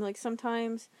takes time. Like,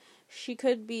 sometimes she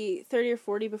could be 30 or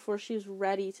 40 before she's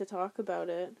ready to talk about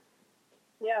it.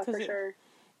 Yeah, for sure.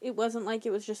 It wasn't like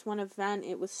it was just one event.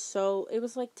 It was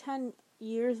like 10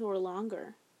 years or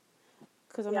longer.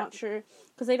 Because I'm not sure.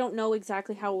 Because they don't know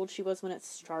exactly how old she was when it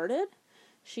started.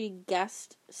 She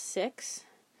guessed 6.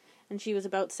 And she was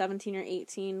about 17 or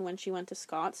 18 when she went to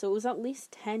Scott. So it was at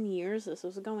least 10 years this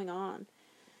was going on.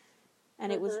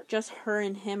 And it was just her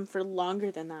and him for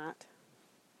longer than that.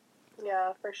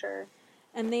 Yeah, for sure.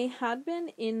 And they had been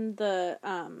in the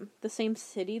same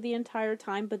city the entire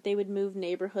time, but they would move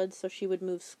neighborhoods, so she would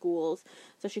move schools,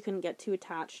 so she couldn't get too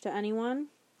attached to anyone.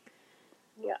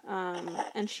 Yeah.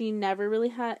 And she never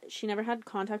had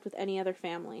contact with any other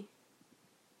family.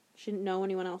 She didn't know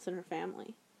anyone else in her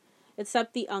family.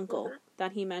 Except the uncle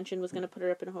that he mentioned was going to put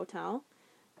her up in a hotel.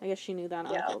 I guess she knew that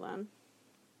uncle then.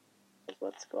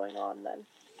 What's going on then?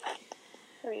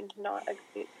 I mean, not a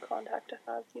great contact to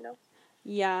have, you know?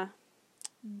 Yeah.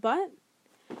 But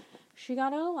she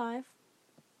got out alive.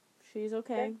 She's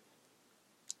okay.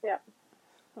 Yeah.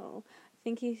 So, I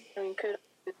think kudos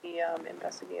to the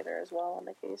investigator as well on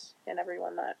the case, and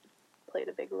everyone that played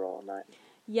a big role in that.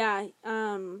 Yeah,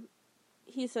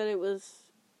 he said it was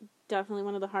definitely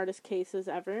one of the hardest cases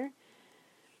ever.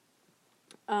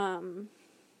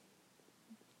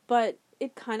 But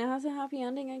it kind of has a happy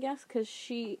ending, I guess, because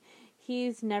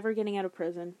he's never getting out of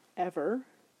prison, ever.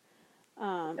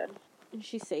 And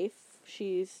she's safe.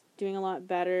 She's doing a lot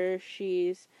better.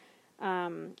 She's, I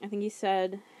think he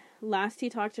said, last he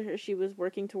talked to her, she was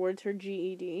working towards her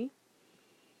GED.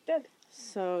 Good.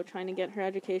 So, trying to get her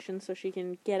education so she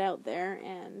can get out there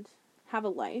and have a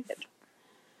life.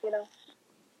 You know?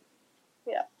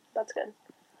 Yeah, that's good.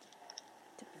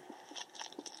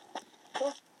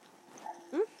 Cool.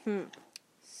 Mm-hmm.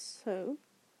 So,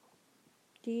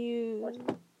 do you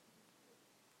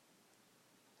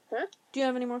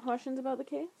have any more questions about the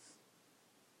case?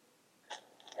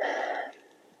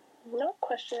 No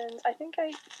questions. I think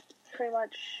pretty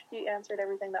much you answered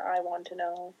everything that I want to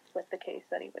know with the case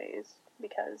anyways,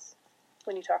 because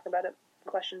when you talk about it,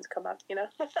 questions come up, you know?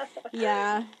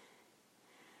 Yeah.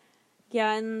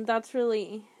 Yeah, and that's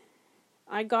really...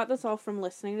 I got this all from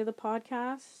listening to the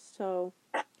podcast, so...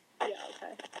 Yeah,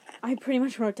 okay. I pretty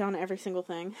much wrote down every single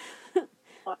thing.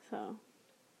 So...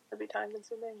 It'd be time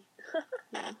consuming.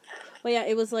 Yeah. Well, yeah,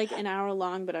 it was like an hour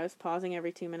long, but I was pausing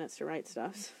every 2 minutes to write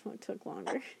stuff, so it took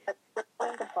longer. I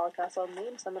think the podcast, I'll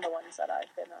name some of the ones that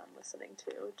I've been listening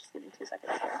to. Just give me 2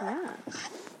 seconds here.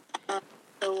 Yeah.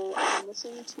 So I'm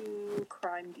listening to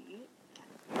Crime Beat.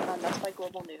 That's by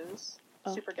Global News.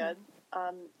 Oh. Super good.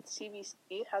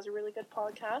 CBC has a really good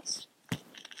podcast.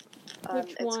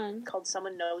 Which one? It's called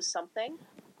Someone Knows Something.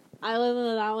 I listen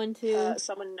to that one too.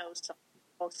 Someone Knows Something.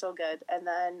 Oh, so good. And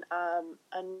then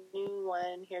a new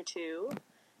one here too.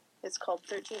 It's called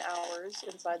 13 Hours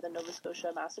Inside the Nova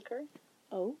Scotia Massacre.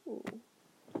 Oh. Mm-hmm.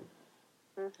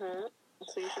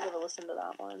 So you should give a listen to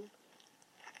that one.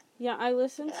 Yeah, I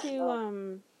listened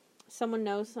to Someone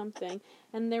Knows Something,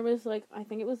 and there was like, I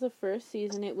think it was the first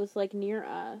season, it was like Near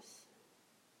Us.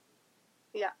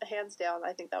 Yeah, hands down,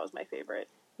 I think that was my favorite.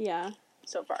 Yeah.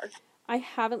 So far. I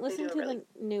haven't listened to the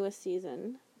newest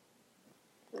season.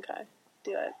 Okay,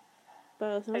 do it.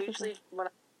 But I usually, when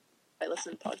I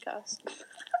listen to podcasts.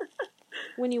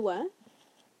 When you what?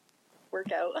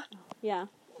 Work out. Yeah.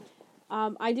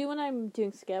 I do when I'm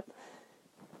doing skip.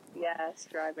 Yes,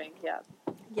 driving, yeah.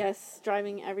 Yes,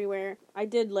 driving everywhere. I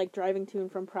did like driving to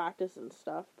and from practice and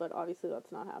stuff, but obviously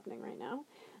that's not happening right now.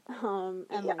 And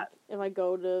like if I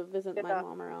go to visit my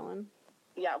mom or Ellen.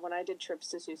 Yeah, when I did trips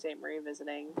to Sault Ste. Marie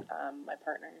visiting my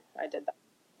partner, I did that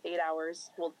 8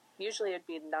 hours. Well, usually it'd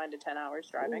be 9 to 10 hours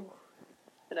driving. Ooh.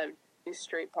 And I would do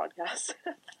straight podcasts.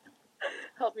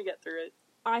 Help me get through it.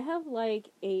 I have like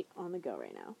 8 on the go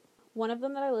right now. One of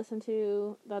them that I listen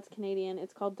to that's Canadian,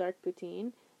 it's called Dark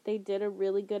Poutine. They did a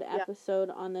really good episode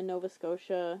on the Nova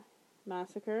Scotia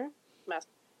massacre.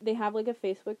 They have like a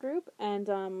Facebook group,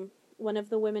 and one of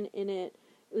the women in it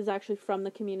was actually from the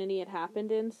community it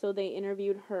happened in, so they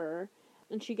interviewed her,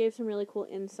 and she gave some really cool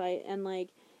insight, and like,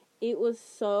 it was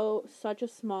such a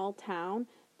small town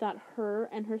that her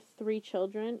and her 3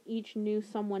 children each knew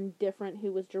someone different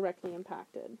who was directly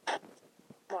impacted.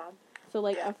 Wow. So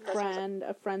like a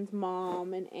friend's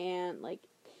mom, an aunt, like...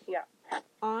 Yeah.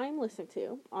 I'm listening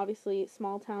to, obviously,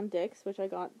 Small Town Dicks, which I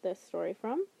got this story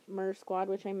from, Murder Squad,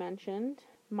 which I mentioned,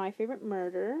 My Favorite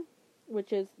Murder,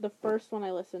 which is the first one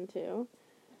I listened to.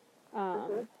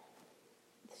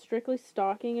 Strictly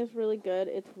Stalking is really good.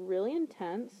 It's really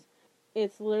intense.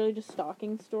 It's literally just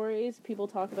stalking stories. People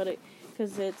talk about it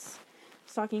because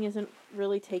stalking isn't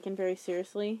really taken very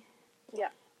seriously. Yeah.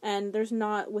 And there's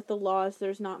not, with the laws,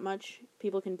 there's not much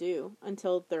people can do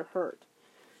until they're hurt.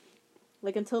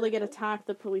 Like, until they get attacked,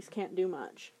 the police can't do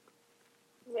much.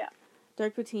 Yeah.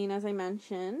 Dark Poutine, as I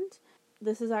mentioned,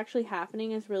 this is actually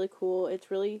happening, is really cool. It's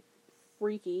really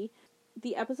freaky.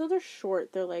 The episodes are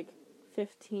short. They're, like,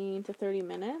 15 to 30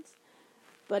 minutes.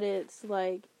 But it's,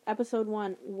 like, episode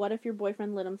 1, what if your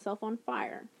boyfriend lit himself on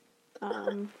fire?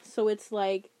 So it's,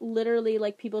 like, literally,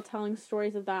 like, people telling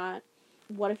stories of that.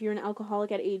 What if you're an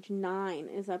alcoholic at age 9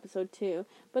 is episode 2.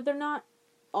 But they're not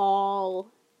all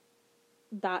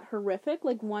that horrific.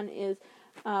 Like, one is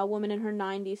a woman in her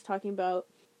 90s talking about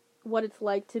what it's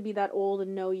like to be that old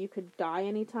and know you could die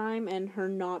anytime, and her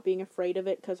not being afraid of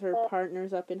it because her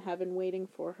partner's up in heaven waiting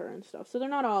for her and stuff. So they're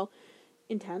not all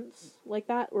intense like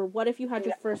that. Or what if you had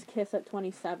your first kiss at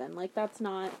 27? Like, that's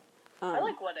not... I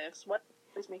like what ifs. What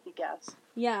ifs make you guess.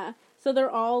 Yeah. So they're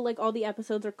all, like, all the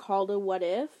episodes are called a what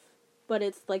if, but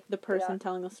it's, like, the person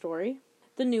telling the story.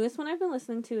 The newest one I've been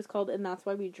listening to is called And That's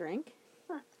Why We Drink.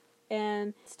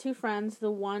 And it's 2 friends.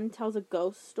 The one tells a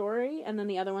ghost story, and then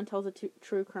the other one tells a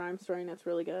true crime story, and it's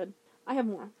really good. I have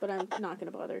more, but I'm not going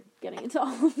to bother getting into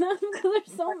all of them, because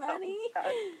there's so many.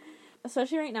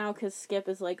 Especially right now, because skip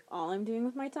is, like, all I'm doing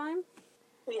with my time.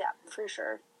 Yeah, for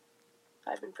sure.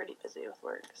 I've been pretty busy with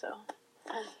work, so.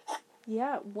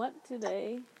 Yeah, what do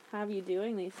they have you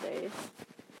doing these days?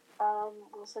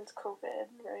 Well, since COVID,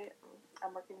 right,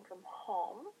 I'm working from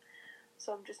home,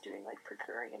 so I'm just doing, like,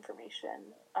 procuring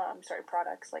information,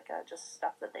 products, like, just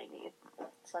stuff that they need,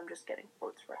 so I'm just getting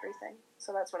quotes for everything,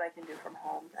 so that's what I can do from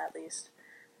home, at least,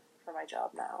 for my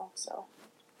job now, so.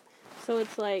 So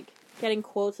it's, like, getting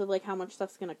quotes of, like, how much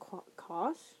stuff's gonna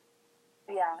cost?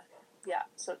 Yeah,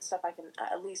 so it's stuff I can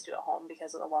at least do at home,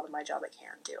 because a lot of my job I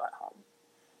can't do at home,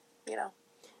 you know?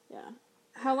 Yeah.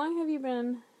 How long have you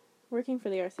been working for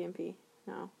the RCMP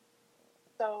now?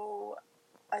 So,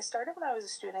 I started when I was a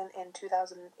student in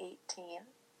 2018,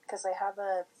 because I have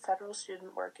a federal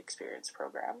student work experience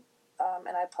program,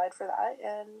 and I applied for that,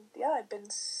 and yeah,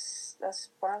 that's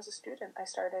when I was a student I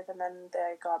started, and then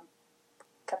I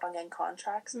kept on getting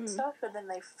contracts and stuff, and then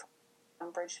they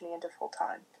bridged me into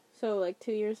full-time. So, like,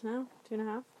 2 years now?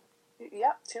 2.5?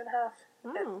 Yeah, 2.5.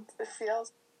 Wow. It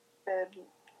feels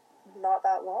not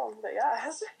that long, but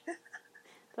yeah.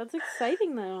 That's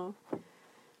exciting, though.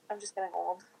 I'm just getting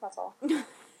old, that's all.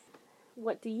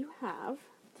 What do you have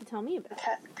to tell me about?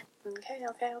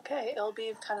 Okay. It'll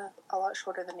be kind of a lot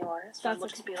shorter than yours. So it'll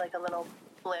just be like a little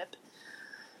blip.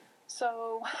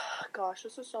 So, gosh,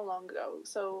 this was so long ago.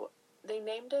 So, they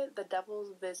named it the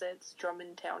Devil's Visits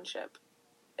Drummond Township.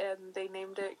 And they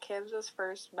named it Canada's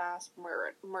first mass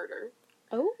murder.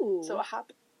 Oh. So it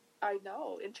happened. I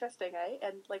know, interesting, eh?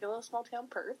 And like a little small town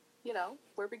Perth, you know,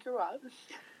 where we grew up.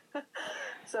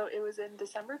 So it was in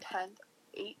December 10th,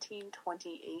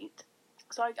 1828.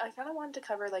 So I kind of wanted to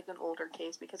cover like an older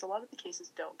case, because a lot of the cases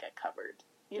don't get covered.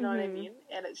 You know what I mean?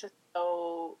 And it's just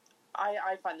so...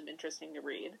 I find them interesting to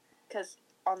read, because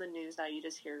on the news now you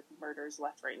just hear murders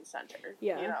left, right, and center.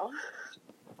 Yeah. You know?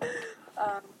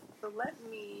 So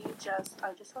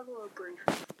I just have a little brief,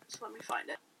 so let me find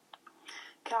it.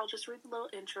 Okay, I'll just read the little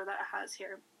intro that it has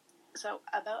here. So,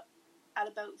 at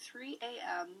about 3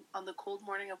 a.m. on the cold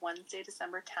morning of Wednesday,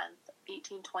 December 10th,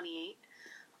 1828,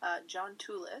 John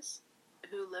Toulis,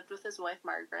 who lived with his wife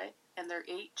Margaret and their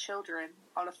 8 children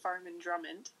on a farm in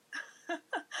Drummond,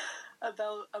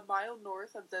 about a mile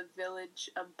north of the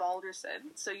village of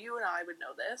Balderson. So you and I would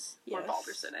know this, where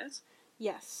Balderson is.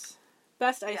 Yes.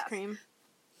 Best ice cream.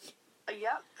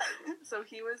 Yep. So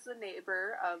he was the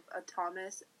neighbor of a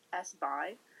Thomas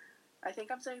Esby. I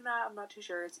think I'm saying that. I'm not too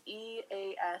sure. It's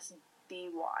Easby.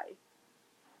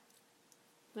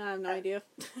 I have no idea.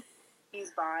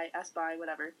 Esby,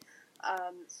 whatever.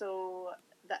 So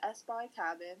the Esby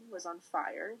cabin was on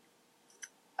fire.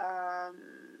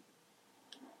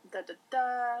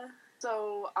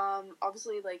 So,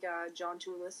 obviously, like, John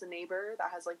Toulis, the neighbor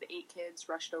that has, like, the 8 kids,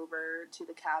 rushed over to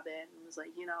the cabin and was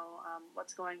like,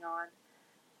 what's going on?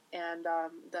 And,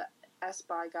 the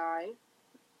Esby guy,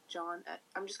 John,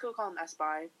 I'm just going to call him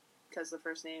Esby, because the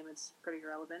first name is pretty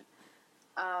irrelevant.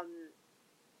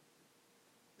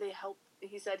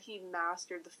 He said he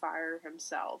mastered the fire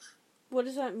himself. What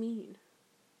does that mean?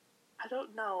 I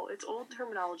don't know. It's old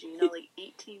terminology, like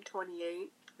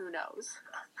 1828. Who knows?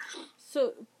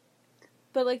 So,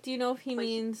 but, like, do you know if he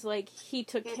means, like, he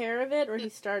took care of it, or he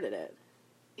started it?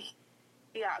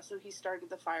 Yeah, so he started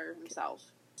the fire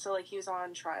himself. So, like, he was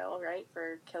on trial, right,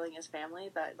 for killing his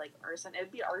family, but, like, arson.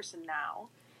 It'd be arson now.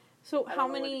 So, how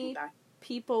many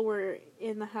people were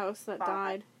in the house that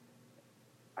died?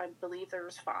 I believe there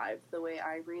was 5. The way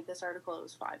I read this article, it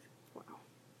was 5. Wow.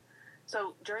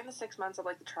 So, during the 6 months of,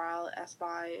 like, the trial,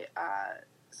 Esby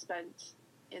spent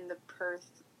in the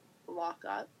Perth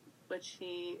lockup, which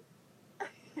he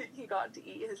got to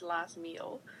eat his last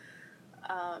meal.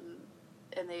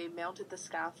 And they mounted the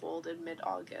scaffold in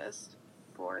mid-August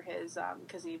for his,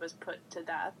 because he was put to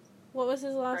death. What was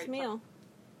his last meal?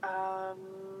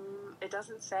 It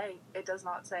doesn't say. It does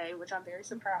not say, which I'm very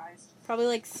surprised. Probably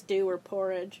like stew or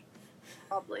porridge.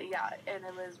 Probably, yeah. And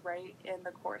it was right in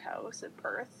the courthouse in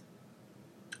Perth.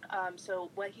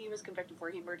 So what he was convicted for,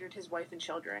 he murdered his wife and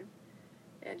children.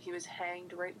 And he was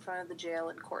hanged right in front of the jail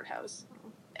and courthouse.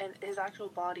 And his actual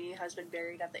body has been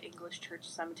buried at the English Church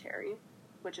Cemetery,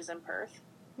 which is in Perth.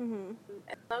 Mm-hmm.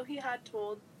 And though he had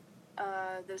told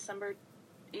the December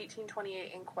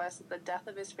 1828 inquest that the death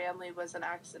of his family was an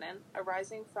accident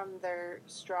arising from their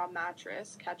straw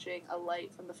mattress catching a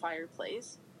light from the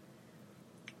fireplace.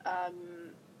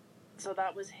 So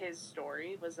that was his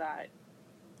story, was that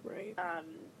right.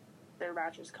 Their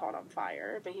mattress caught on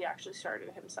fire, but he actually started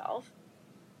it himself.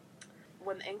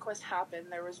 When the inquest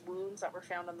happened, there was wounds that were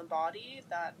found on the body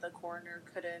that the coroner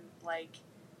couldn't,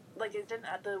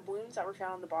 the wounds that were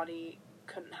found on the body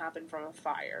couldn't happen from a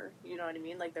fire. You know what I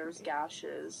mean? Like, there was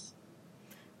gashes.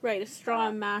 Right, a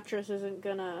straw mattress isn't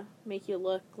gonna make you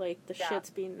look like the shit's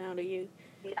beaten out of you.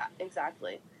 Yeah,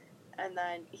 exactly. And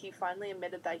then he finally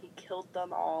admitted that he killed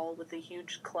them all with a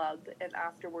huge club, and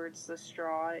afterwards the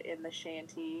straw in the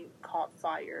shanty caught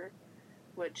fire,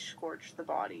 which scorched the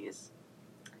bodies.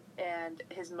 And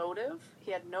his motive,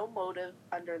 he had no motive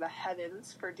under the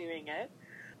heavens for doing it,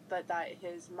 but that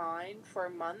his mind, for a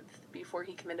month before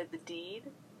he committed the deed,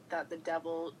 that the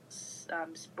devil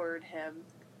spurred him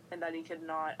and that he could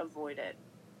not avoid it.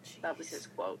 Jeez. That was his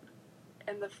quote.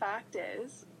 And the fact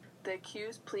is, the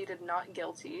accused pleaded not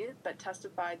guilty, but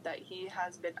testified that he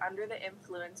has been under the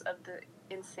influence of the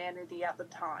insanity at the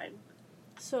time.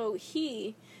 So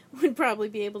he would probably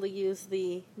be able to use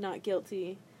the not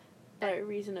guilty by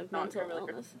reason of mental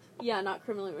illness. Yeah, not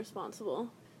criminally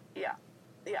responsible. Yeah.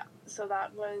 Yeah. So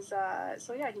that was,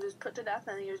 he was put to death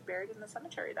and he was buried in the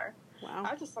cemetery there. Wow.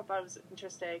 I just thought that was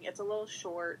interesting. It's a little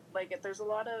short. Like, there's a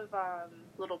lot of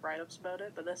little write-ups about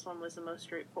it, but this one was the most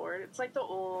straightforward. It's like the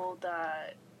old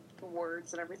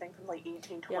words and everything from, like,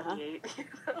 1828.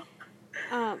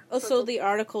 Yeah. You know? So the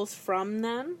articles from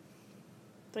then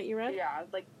that you read? Yeah,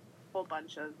 like, a whole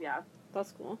bunch of, yeah.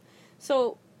 That's cool.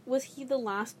 So, was he the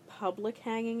last public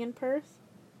hanging in Perth?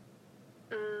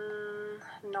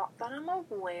 Not that I'm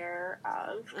aware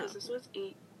of, because this was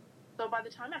So by the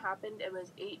time it happened, it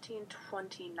was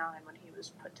 1829 when he was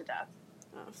put to death.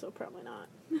 Oh, so probably not.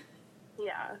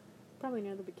 Yeah. Probably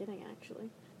near the beginning, actually.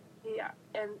 Yeah,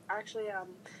 and actually,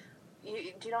 do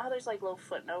you know how there's, like, little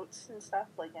footnotes and stuff,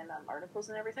 like, in articles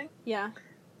and everything? Yeah.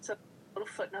 So, a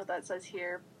little footnote that says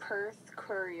here, Perth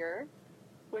Courier,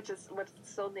 which is what's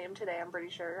still named today, I'm pretty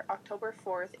sure, October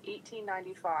 4th,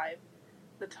 1895,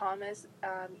 the Thomas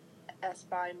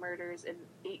Espy murders in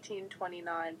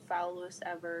 1829, foulest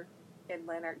ever in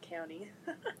Lanark County.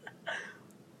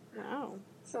 Wow.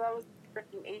 So that was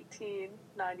freaking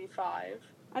 1895.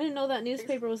 I didn't know that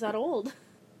newspaper was that old.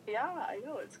 Yeah, I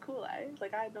know. It's cool, eh?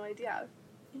 Like, I had no idea.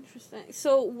 Interesting.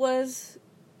 So was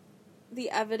the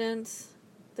evidence,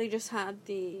 they just had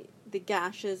the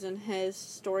gashes in his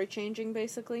story changing,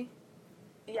 basically?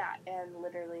 Yeah, and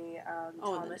literally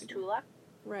Thomas Tulak.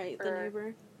 Right, the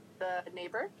neighbor. The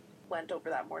neighbor went over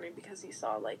that morning because he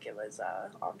saw, like, it was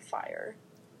on fire.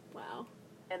 Wow.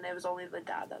 And it was only the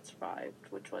dad that survived,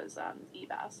 which was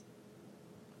Ebas.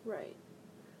 Right.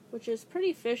 Which is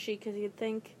pretty fishy, because you'd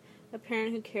think a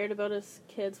parent who cared about his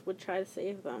kids would try to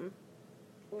save them.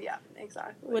 Yeah,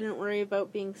 exactly. Wouldn't worry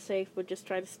about being safe, would just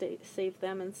try to save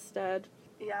them instead.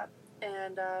 Yeah,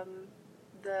 and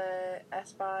the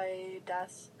Espy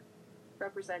death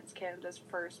represents Canada's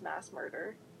first mass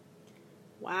murder.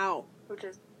 Wow. Which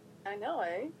is, I know,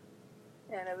 eh?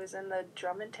 And it was in the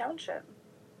Drummond Township.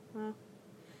 Wow.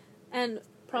 And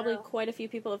probably quite a few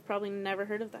people have probably never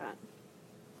heard of that.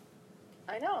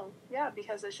 I know, yeah,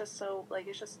 because it's just so, like,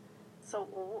 it's just so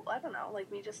old. I don't know,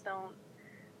 like, we just don't,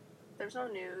 there's no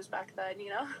news back then,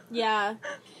 you know? Yeah.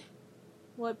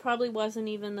 Well, it probably wasn't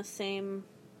even the same,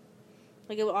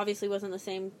 like, it obviously wasn't the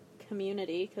same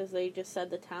community, because they just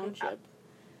said the township.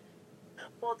 Yeah.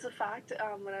 Well, it's a fact,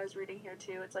 when I was reading here,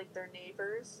 too, it's like their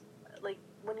neighbors, like,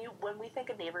 when we think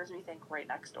of neighbors, we think right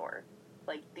next door.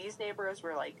 Like, these neighbors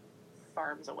were, like,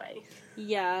 farms away.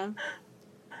 Yeah.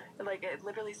 Like, it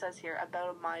literally says here,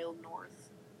 about a mile north.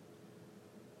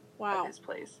 Wow. Of his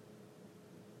place.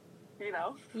 You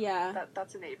know? Yeah.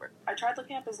 That's a neighbor. I tried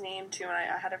looking up his name, too, and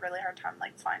I had a really hard time,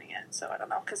 like, finding it. So, I don't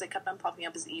know, because it kept on popping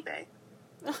up as eBay.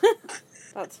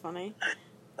 That's funny.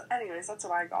 But anyways, that's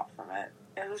what I got from it.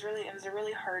 It was a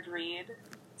really hard read.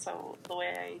 So, the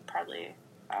way I probably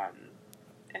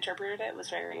interpreted it was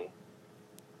very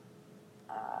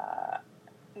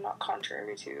not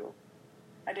contrary to,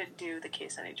 I didn't do the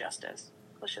case any justice.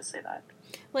 Let's just say that.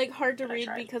 Like, hard to read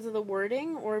because of the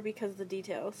wording or because of the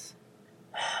details?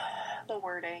 The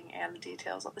wording and the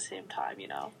details at the same time, you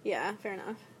know? Yeah, fair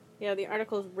enough. Yeah, the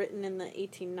article is written in the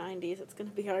 1890s. It's going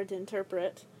to be hard to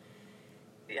interpret.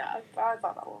 Yeah, I thought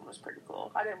that one was pretty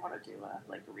cool. I didn't want to do a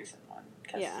recent one.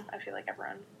 Because I feel like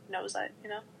everyone knows that, you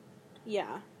know?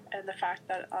 Yeah. And the fact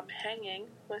that hanging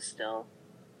was still,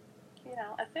 you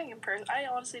know, a thing in Perth. I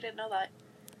honestly didn't know that.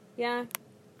 Yeah.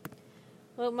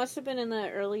 Well, it must have been in the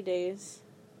early days.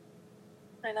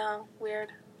 I know.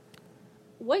 Weird.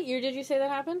 What year did you say that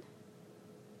happened?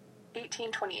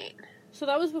 1828. So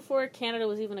that was before Canada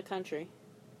was even a country.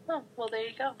 Oh, well, there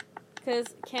you go.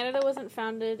 Because Canada wasn't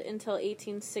founded until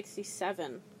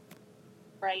 1867.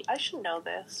 Right. I should know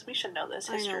this. We should know this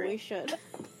history. I know, we should.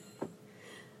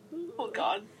 Oh,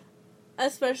 God.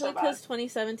 Especially because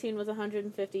 2017 was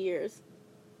 150 years.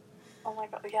 Oh, my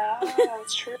God. Yeah,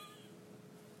 that's true.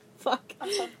 Fuck.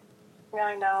 Yeah,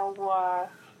 I know.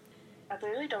 I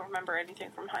literally don't remember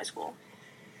anything from high school.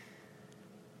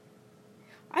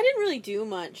 I didn't really do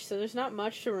much, so there's not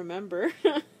much to remember.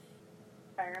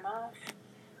 Fair enough.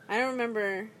 I don't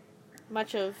remember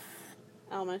much of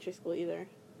elementary school either.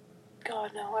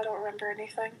 God, no, I don't remember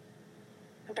anything.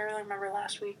 I barely remember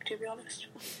last week, to be honest.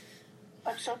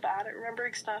 I'm so bad at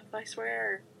remembering stuff, I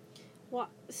swear. Well,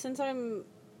 since I'm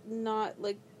not,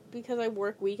 because I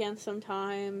work weekends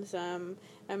sometimes, I'm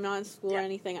not in school or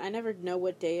anything, I never know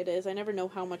what day it is. I never know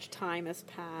how much time has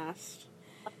passed.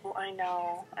 Oh, I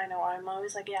know. I'm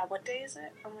always like, yeah, what day is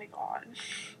it? Oh my god.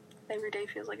 Every day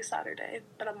feels like a Saturday,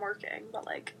 but I'm working, but,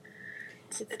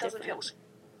 it doesn't feel...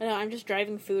 I know, I'm just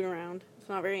driving food around. It's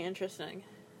not very interesting.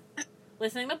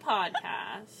 Listening to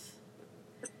podcasts.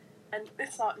 And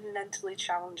it's not mentally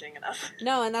challenging enough.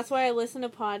 No, and that's why I listen to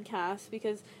podcasts,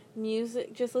 because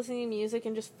just listening to music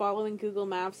and just following Google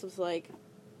Maps was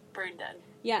brain dead.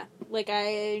 Yeah,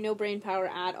 I no brain power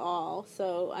at all,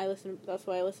 so that's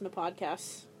why I listen to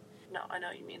podcasts. No, I know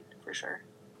what you mean, for sure.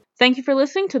 Thank you for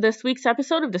listening to this week's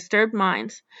episode of Disturbed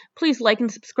Minds. Please like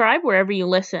and subscribe wherever you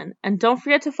listen, and don't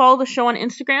forget to follow the show on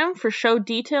Instagram for show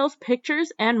details,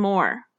 pictures, and more.